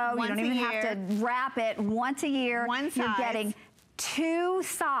 ready to go. You don't even have to wrap it. Once a year. One size. You're getting 2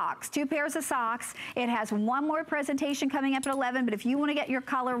 socks, 2 pairs of socks. It has one more presentation coming up at 11, but if you want to get your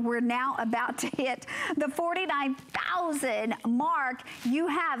color, we're now about to hit the 49,000 mark. You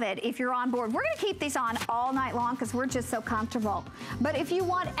have it if you're on board. We're going to keep these on all night long because we're just so comfortable. But if you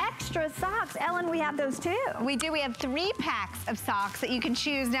want extra socks, Ellen, we have those too. We do. We have 3 packs of socks that you can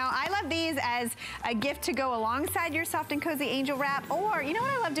choose. Now, I love these as a gift to go alongside your soft and cozy angel wrap. Or, you know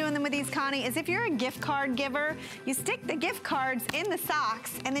what I love doing them with these, Connie, is if you're a gift card giver, you stick the gift cards in the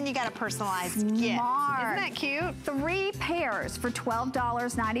socks, and then you got a personalized gift. Isn't that cute? 3 pairs for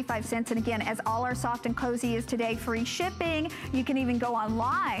 $12.95. And again, as all our soft and cozy is today, free shipping. You can even go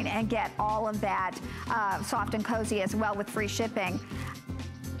online and get all of that soft and cozy as well with free shipping.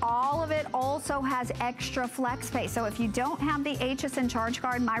 All of it also has extra flex pay. So if you don't have the HSN charge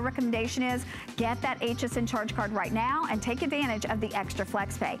card, my recommendation is get that HSN charge card right now and take advantage of the extra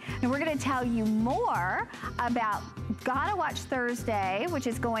flex pay. And we're going to tell you more about Gotta Watch Thursday, which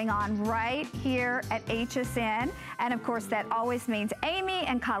is going on right here at HSN. And of course, that always means Amy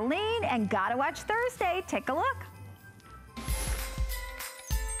and Colleen and Gotta Watch Thursday. Take a look.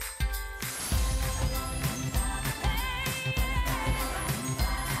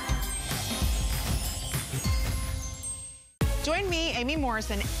 Join me, Amy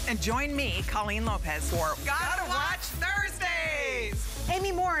Morrison. And join me, Colleen Lopez, for Gotta Watch Thursdays!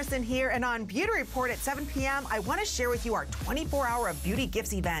 Amy Morrison here, and on Beauty Report at 7 p.m., I want to share with you our 24-hour of beauty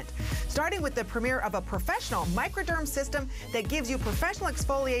gifts event. Starting with the premiere of a professional microderm system that gives you professional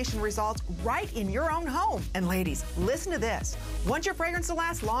exfoliation results right in your own home. And ladies, listen to this. Want your fragrance to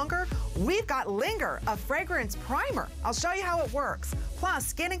last longer? We've got Linger, a fragrance primer. I'll show you how it works. Plus,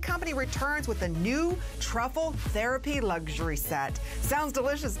 Skin & Company returns with a new Truffle Therapy Luxury Set. Sounds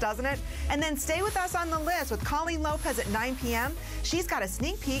delicious, doesn't it? And then stay with us on the list with Colleen Lopez at 9 p.m. She's got a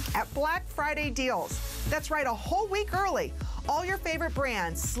sneak peek at Black Friday deals. That's right, a whole week early. All your favorite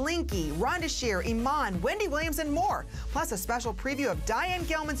brands, Slinky, Rhonda Shear, Iman, Wendy Williams, and more. Plus a special preview of Diane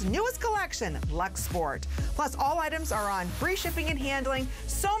Gilman's newest collection, Luxe Sport. Plus all items are on free shipping and handling.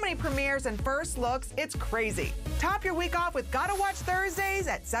 So many premieres and first looks, it's crazy. Top your week off with Gotta Watch Thursdays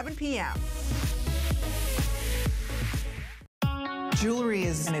at 7 p.m. Jewelry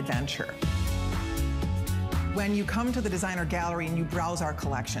is an adventure. When you come to the designer gallery and you browse our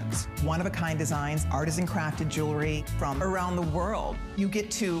collections, one-of-a-kind designs, artisan crafted jewelry from around the world, you get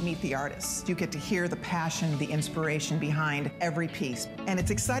to meet the artists. You get to hear the passion, the inspiration behind every piece. And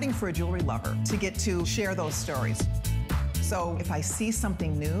it's exciting for a jewelry lover to get to share those stories. So if I see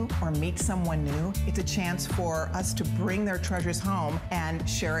something new or meet someone new, it's a chance for us to bring their treasures home and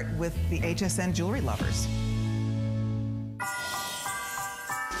share it with the HSN jewelry lovers.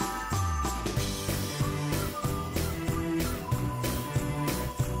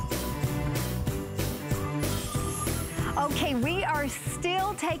 Okay, we are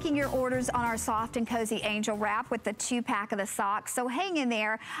still taking your orders on our Soft and Cozy Angel Wrap with the 2-pack of the socks. So hang in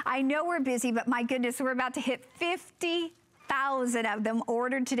there. I know we're busy, but my goodness, we're about to hit 50,000 of them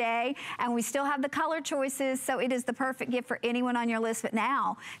ordered today, and we still have the color choices, so it is the perfect gift for anyone on your list. But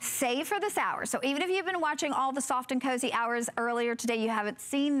now, save for this hour. So even if you've been watching all the Soft and Cozy hours earlier today, you haven't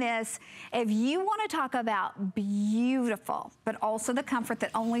seen this. If you want to talk about beautiful, but also the comfort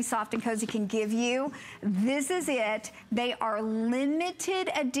that only Soft and Cozy can give you, this is it. They are limited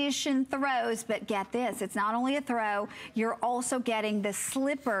edition throws, but get this, it's not only a throw, you're also getting the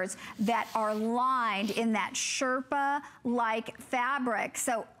slippers that are lined in that Sherpa-like fabric.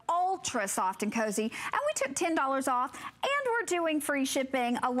 So ultra soft and cozy. And we took $10 off, and we're doing free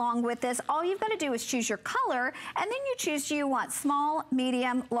shipping along with this. All you've got to do is choose your color, and then you choose, do you want small,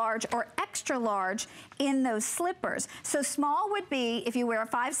 medium, large, or extra large in those slippers. So small would be if you wear a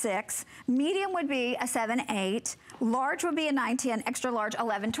 5'6", medium would be a 7'8", large would be a 9'10", extra large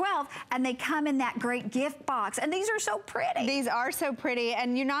 11'12", and they come in that great gift box. And these are so pretty. These are so pretty,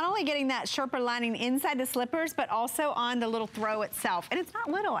 and you're not only getting that Sherpa lining inside the slippers, but also on the little throw itself. And it's not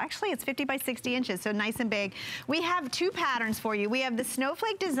little, actually it's 50 by 60 inches, so nice and big. We have 2 patterns for you. We have the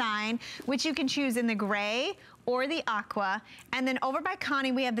snowflake design, which you can choose in the gray or the aqua, and then over by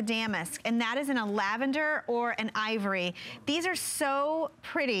Connie we have the damask, and that is in a lavender or an ivory. These are so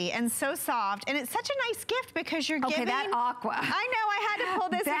pretty and so soft, and it's such a nice gift because you're giving... Okay, that aqua. I know, I had to pull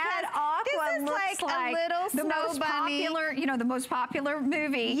this that because aqua this is looks like a little the snow most bunny. popular, you know, the most popular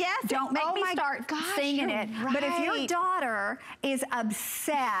movie. Yes. Don't make me start singing it. Right. But if your daughter is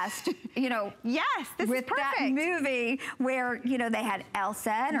obsessed, you know, yes, this with is perfect. that movie where, you know, they had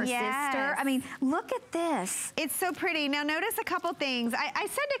Elsa and her Yes. sister. I mean, look at this. It's so pretty. Now notice a couple things. I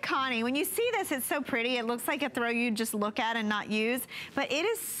said to Connie, when you see this, it's so pretty. It looks like a throw you just look at and not use, but it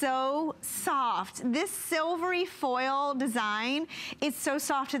is so soft. This silvery foil design is so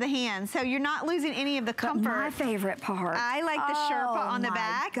soft to the hand, so you're not losing any of the comfort. But my favorite part. I like the Sherpa on the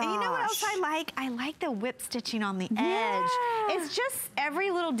back. Gosh. And you know what else I like? I like the whip stitching on the edge. It's just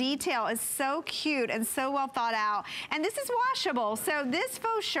every little detail is so cute and so well thought out. And this is washable, so this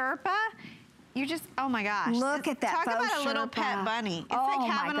faux Sherpa, you just, oh my gosh. Look at that. Talk faux about a little Sherpa. pet bunny. It's oh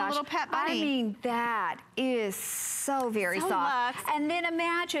like having a little pet bunny. I mean, that is so very So soft. luxe. And then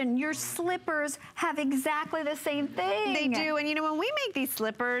imagine your slippers have exactly the same thing. They do, and you know, when we make these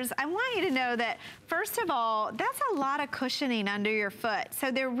slippers, I want you to know that, first of all, that's a lot of cushioning under your foot. So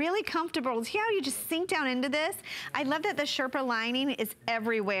they're really comfortable. See how you just sink down into this? I love that the Sherpa lining is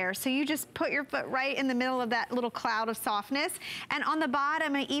everywhere. So you just put your foot right in the middle of that little cloud of softness. And on the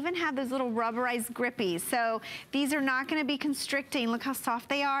bottom, I even have those little rubberized grippies. So these are not gonna be constricting. Look how soft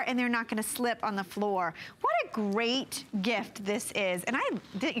they are, and they're not gonna slip on the floor. What a great gift this is. And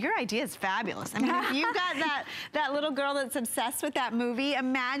your idea is fabulous. I mean, if you've got that little girl that's obsessed with that movie,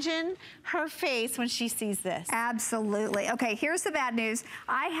 imagine her face when she sees this. Absolutely. Okay, here's the bad news.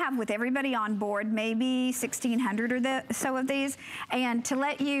 I have, with everybody on board, maybe 1,600 or so of these. And to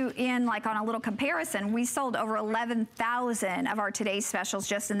let you in, like on a little comparison, we sold over 11,000 of our today's specials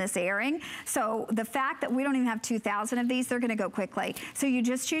just in this airing. So the fact that we don't even have 2,000 of these, they're gonna go quickly. So you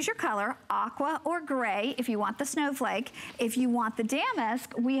just choose your color, aqua or gray, if you want the snowflake. If you want the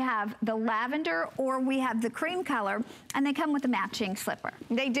damask, we have the lavender or we have the cream color, and they come with a matching slipper.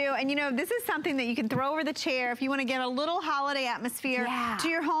 They do, and you know, this is something that you can throw over the chair if you want to get a little holiday atmosphere to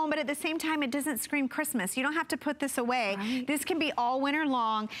your home, but at the same time, it doesn't scream Christmas. You don't have to put this away. Right. This can be all winter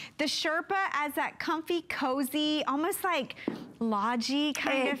long. The Sherpa adds that comfy, cozy, almost like lodgy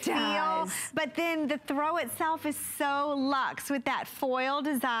kind of feel. But then the throw itself is so luxe with that foil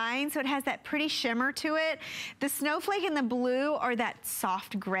design, so it has that pretty shimmer to it. The snowflake and the blue are that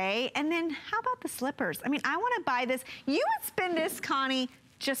soft gray. And then how about the slippers? I mean, I want to buy this. You would spend this, Connie,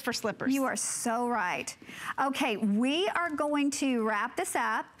 just for slippers. You are so right. Okay, we are going to wrap this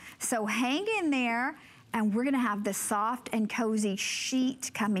up, so hang in there, and we're gonna have the soft and cozy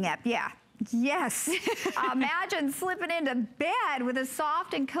sheet coming up. Yeah. Yes, imagine slipping into bed with a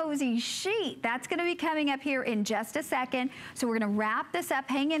soft and cozy sheet. That's gonna be coming up here in just a second. So we're gonna wrap this up,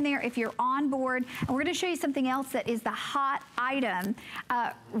 hang in there if you're on board, and we're gonna show you something else that is the hot item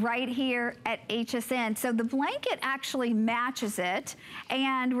right here at HSN. So the blanket actually matches it,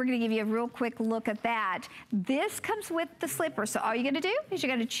 and we're gonna give you a real quick look at that. This comes with the slipper, so all you gotta do is you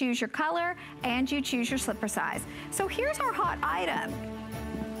gotta choose your color and you choose your slipper size. So here's our hot item.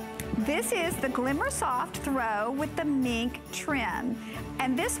 This is the Glimmer Soft Throw with the mink trim.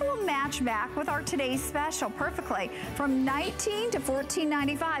 And this will match back with our today's special perfectly. From $19 to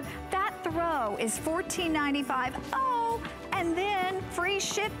 $14.95. That throw is $14.95. Oh, and then free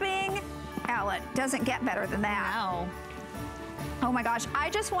shipping. Ellen, doesn't get better than that. No. Oh my gosh, I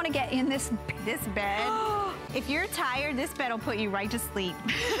just want to get in this bed. If you're tired, this bed will put you right to sleep.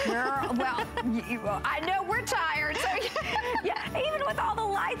 Girl, well, I know we're tired. So yeah, even with all the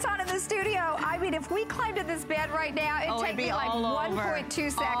lights on in the studio, I mean, if we climbed to this bed right now, it'd take me like 1.2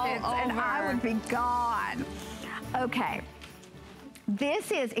 seconds and I would be gone. Okay.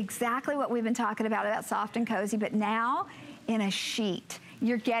 This is exactly what we've been talking about soft and cozy, but now in a sheet.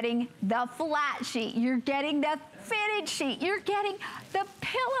 You're getting the flat sheet. You're getting the fitted sheet. You're getting the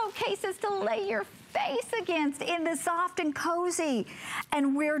pillowcases to lay your face against in the soft and cozy.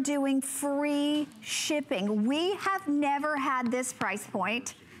 And we're doing free shipping. We have never had this price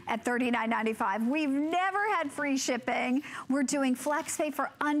point at $39.95. We've never had free shipping. We're doing flex pay for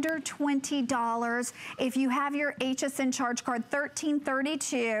under $20. If you have your HSN charge card,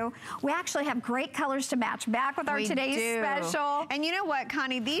 $13.32. We actually have great colors to match back with our today's special. And you know what,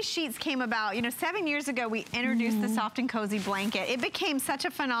 Connie? These sheets came about, 7 years ago, we introduced the soft and cozy blanket. It became such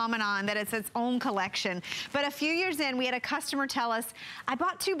a phenomenon that it's its own collection. But a few years in, we had a customer tell us, I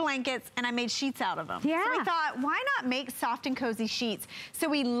bought 2 blankets and I made sheets out of them. Yeah. So we thought, why not make soft and cozy sheets? So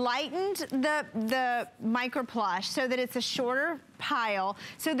we lightened the micro plush so that it's a shorter pile,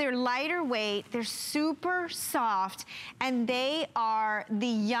 so they're lighter weight, they're super soft, and they are the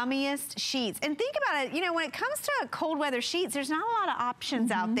yummiest sheets. And think about it, when it comes to cold weather sheets, there's not a lot of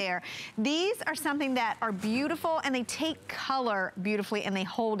options out there. These are something that are beautiful, and they take color beautifully, and they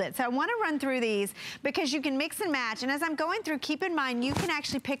hold it. So I want to run through these because you can mix and match, and as I'm going through, keep in mind you can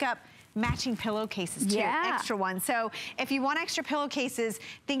actually pick up matching pillowcases too, extra ones. So if you want extra pillowcases,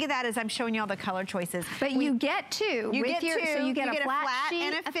 think of that as I'm showing you all the color choices. But you get 2. You get 2. So you get a flat sheet,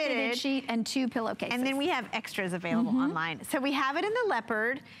 and a fitted sheet, and 2 pillowcases. And then we have extras available online. So we have it in the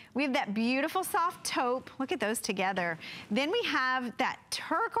leopard. We have that beautiful soft taupe. Look at those together. Then we have that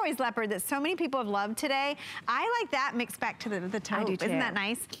turquoise leopard that so many people have loved today. I like that mixed back to the taupe. I do too. Isn't that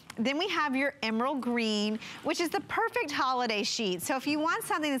nice? Then we have your emerald green, which is the perfect holiday sheet. So if you want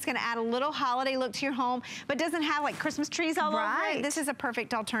something that's going to add a little holiday look to your home, but doesn't have like Christmas trees all over it, this is a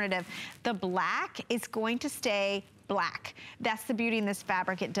perfect alternative. The black is going to stay black. That's the beauty in this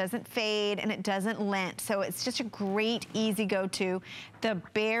fabric. It doesn't fade and it doesn't lint. So it's just a great, easy go-to. The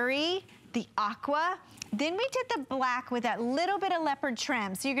berry, the aqua. Then we did the black with that little bit of leopard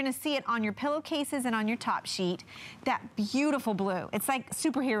trim. So you're gonna see it on your pillowcases and on your top sheet. That beautiful blue. It's like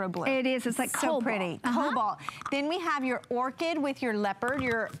superhero blue. It is, it's like so cobalt. Pretty, cobalt. Then we have your orchid with your leopard,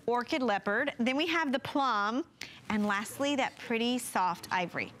 your orchid leopard. Then we have the plum. And lastly, that pretty soft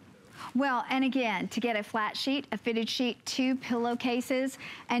ivory. Well, and again, to get a flat sheet, a fitted sheet, 2 pillowcases,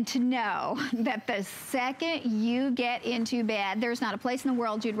 and to know that the second you get into bed, there's not a place in the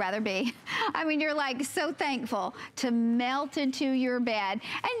world you'd rather be. I mean, you're like so thankful to melt into your bed.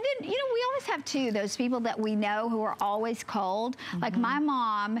 And then, we always have too, those people that we know who are always cold. Like my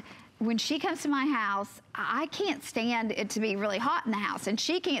mom, when she comes to my house, I can't stand it to be really hot in the house, and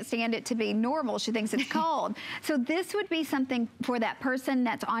she can't stand it to be normal. She thinks it's cold. So this would be something for that person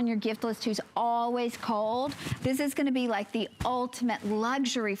that's on your gift list who's always cold. This is gonna be like the ultimate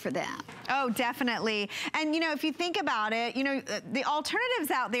luxury for them. Oh, definitely. And, you know, if you think about it, you know, the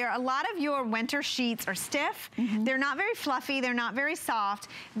alternatives out there, a lot of your winter sheets are stiff. They're not very fluffy. They're not very soft.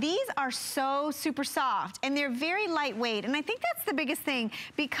 These are so super soft, and they're very lightweight. And I think that's the biggest thing.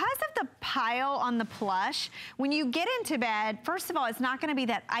 Because of the pile on the plush, when you get into bed, first of all, it's not going to be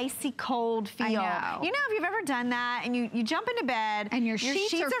that icy cold feel. I know. You know, if you've ever done that, and you jump into bed, and your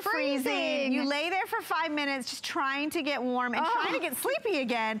sheets are freezing. You lay there for 5 minutes just trying to get warm and trying to get sleepy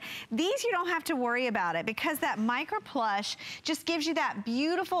again. These, you don't have to worry about it, because that micro plush just gives you that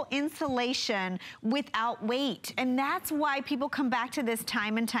beautiful insulation without weight. And that's why people come back to this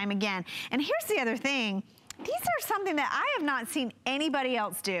time and time again. And here's the other thing. These are something that I have not seen anybody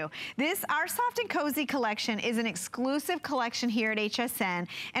else do. Our Soft and Cozy collection is an exclusive collection here at HSN.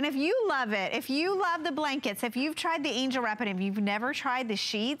 And if you love it, if you love the blankets, if you've tried the angel wrap, and if you've never tried the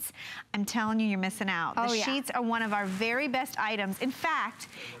sheets, I'm telling you, you're missing out. The sheets are one of our very best items. In fact,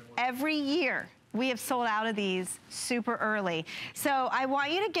 every year, we have sold out of these super early. So I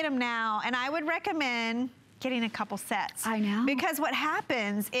want you to get them now, and I would recommend getting a couple sets. I know. Because what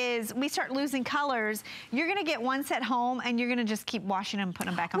happens is we start losing colors. You're gonna get one set home, and you're gonna just keep washing them and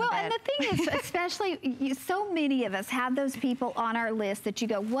putting them back on the bed. Well, and the thing is, especially, so many of us have those people on our list that you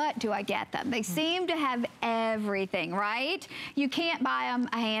go, what do I get them? They seem to have everything, right? You can't buy them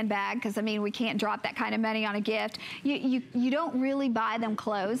a handbag, because I mean, we can't drop that kind of money on a gift. You don't really buy them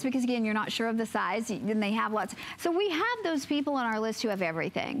clothes, because again, you're not sure of the size, and they have lots. So we have those people on our list who have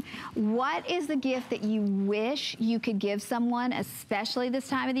everything. What is the gift that you wish you could give someone, especially this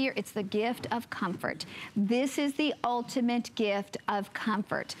time of the year? It's the gift of comfort. This is the ultimate gift of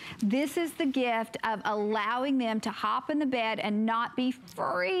comfort. This is the gift of allowing them to hop in the bed and not be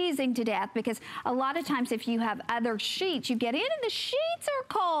freezing to death, because a lot of times if you have other sheets, you get in and the sheets are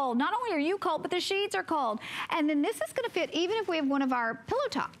cold. Not only are you cold, but the sheets are cold. And then this is going to fit even if we have one of our pillow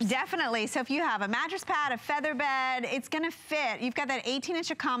tops. Definitely. So if you have a mattress pad, a feather bed, it's going to fit. You've got that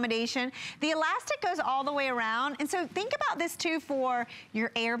 18-inch accommodation. The elastic goes all the way around. And so think about this too for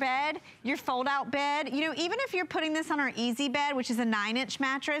your air bed, your fold-out bed. You know, even if you're putting this on our easy bed, which is a 9-inch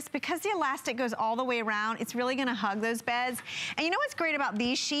mattress, because the elastic goes all the way around, it's really going to hug those beds. And you know what's great about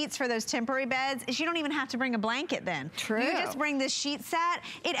these sheets for those temporary beds is you don't even have to bring a blanket then. True. You just bring this sheet set.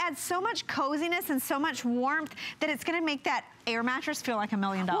 It adds so much coziness and so much warmth that it's going to make that air mattress feel like $1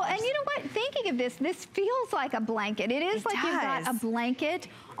 million. Well, and you know what? Thinking of this feels like a blanket. It is like you've got a blanket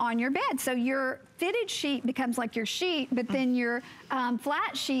on your bed. So your fitted sheet becomes like your sheet, but then your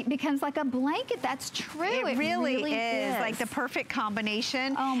flat sheet becomes like a blanket. That's true. It really is like the perfect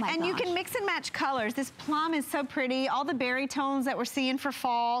combination. Oh my And you can mix and match colors. This plum is so pretty. All the berry tones that we're seeing for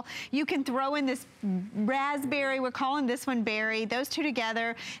fall. You can throw in this raspberry. We're calling this one berry. Those two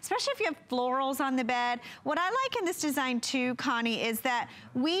together, especially if you have florals on the bed. What I like in this design too, Connie, is that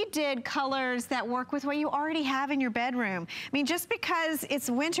we did colors that work with what you already have in your bedroom. I mean, just because it's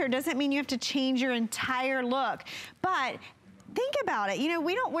winter doesn't mean you have to change your entire look. But think about it. You know,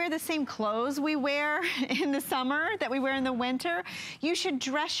 we don't wear the same clothes we wear in the summer that we wear in the winter. You should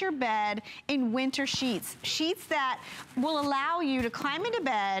dress your bed in winter sheets. Sheets that will allow you to climb into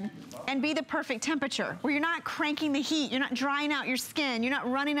bed and be the perfect temperature, where you're not cranking the heat, you're not drying out your skin, you're not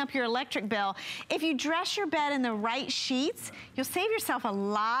running up your electric bill. If you dress your bed in the right sheets, you'll save yourself a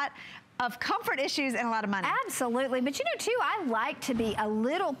lot of comfort issues and a lot of money. Absolutely. But you know, too, I like to be a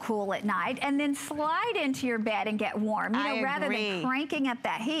little cool at night and then slide into your bed and get warm. You know, rather than cranking up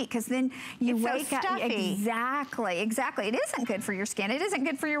that heat, because then you wake up. Exactly. It isn't good for your skin. It isn't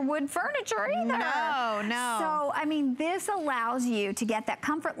good for your wood furniture either. No. So, I mean, this allows you to get that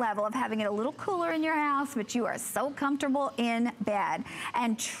comfort level of having it a little cooler in your house, but you are so comfortable in bed.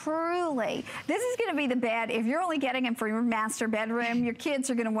 And truly, this is going to be the bed. If you're only getting them for your master bedroom, your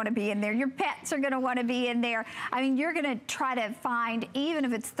kids are going to want to be in there. Your pets are going to want to be in there. I mean, you're going to try to find, even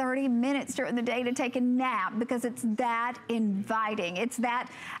if it's 30 minutes during the day, to take a nap, because it's that inviting. It's that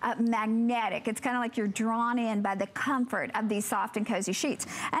magnetic. It's kind of like you're drawn in by the comfort of these soft and cozy sheets.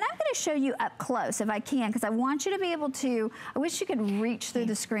 And I'm going to show you up close if I can, because I want you to be able to, I wish you could reach through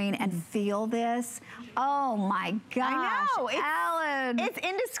the screen and feel this. Oh my gosh. I know. Alan. It's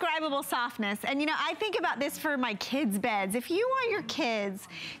indescribable softness. And you know, I think about this for my kids' beds. If you want your kids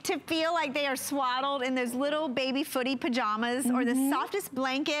to feel like they are swaddled in those little baby footy pajamas, or the softest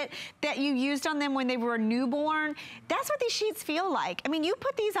blanket that you used on them when they were newborn, that's what these sheets feel like. I mean, you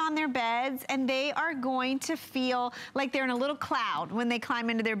put these on their beds and they are going to feel like they're in a little cloud when they climb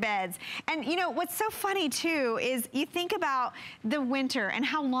into their bed. beds. And you know, what's so funny too is you think about the winter and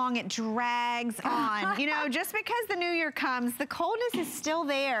how long it drags on. You know, just because the new year comes, the coldness is still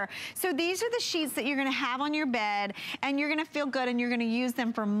there. So these are the sheets that you're gonna have on your bed, and you're gonna feel good, and you're gonna use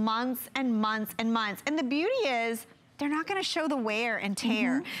them for months and months and months. And the beauty is, they're not gonna show the wear and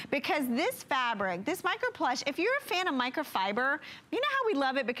tear because this fabric, this micro plush, if you're a fan of microfiber, you know how we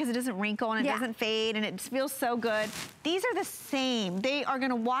love it because it doesn't wrinkle and it doesn't fade and it feels so good. These are the same. They are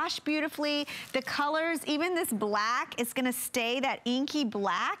gonna wash beautifully. The colors, even this black, is gonna stay that inky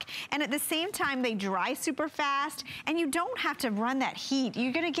black, and at the same time, they dry super fast, and you don't have to run that heat.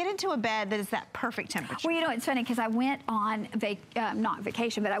 You're gonna get into a bed that is that perfect temperature. Well, you know, it's funny because I went on, not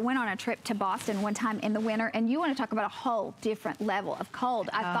vacation, but I went on a trip to Boston one time in the winter, and you wanna talk about a whole different level of cold.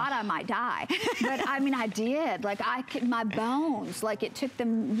 I thought I might die, but I mean, I did. Like, my bones, like it took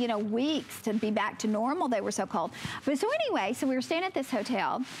them, you know, weeks to be back to normal. They were so cold. But so anyway, so we were staying at this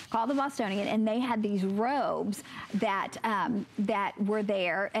hotel called the Bostonian, and they had these robes that that were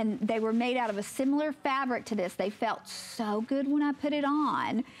there, and they were made out of a similar fabric to this. They felt so good when I put it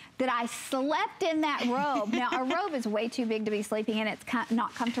on that I slept in that robe. Now, a robe is way too big to be sleeping in. It's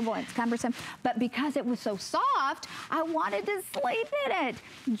not comfortable and it's cumbersome, but because it was so soft, I wanted to sleep in it.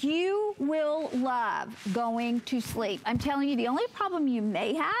 You will love going to sleep. I'm telling you, the only problem you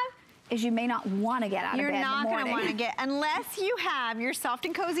may have is you may not want to get out of bed in the morning. You're not going to want to get, unless you have your soft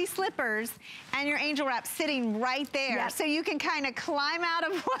and cozy slippers and your angel wrap sitting right there. So you can kind of climb out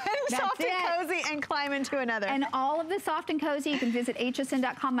of one soft and cozy and climb into another. And all of the soft and cozy, you can visit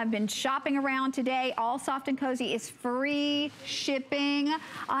hsn.com. I've been shopping around today. All soft and cozy is free shipping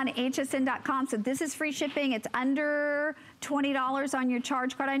on hsn.com. So this is free shipping. It's under $20 on your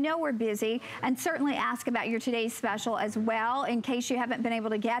charge card. I know we're busy, and certainly ask about your today's special as well in case you haven't been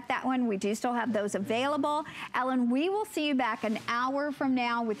able to get that one. We do still have those available. Ellen, we will see you back an hour from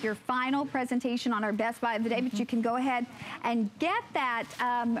now with your final presentation on our Best Buy of the Day, but you can go ahead and get that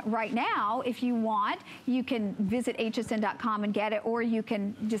right now if you want. You can visit hsn.com and get it, or you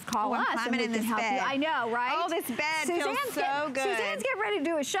can just call us and we can help you. I know, right? Oh, this bed feels so good. Suzanne's getting ready to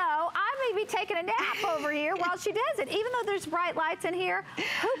do a show. I may be taking a nap over here while she does it, even though there's bright lights in here.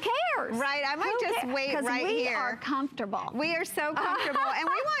 Who cares? Right, I might just wait right here. We are comfortable. We are so comfortable, and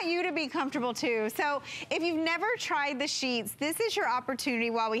we want you to be comfortable too. So if you've never tried the sheets, this is your opportunity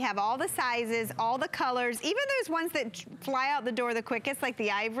while we have all the sizes, all the colors, even those ones that fly out the door the quickest, like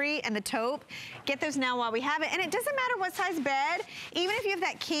the ivory and the taupe. Get those now while we have it. And it doesn't matter what size bed, even if you have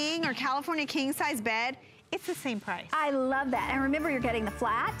that king or California king size bed, it's the same price. I love that. And remember, you're getting the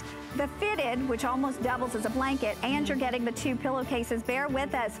flat, the fitted, which almost doubles as a blanket, and you're getting the 2 pillowcases. Bear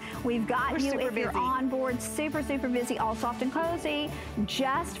with us. We've got you if you're on board. Super, super busy. All soft and cozy,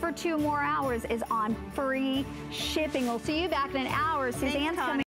 just for 2 more hours, is on free shipping. We'll see you back in an hour. Suzanne's coming.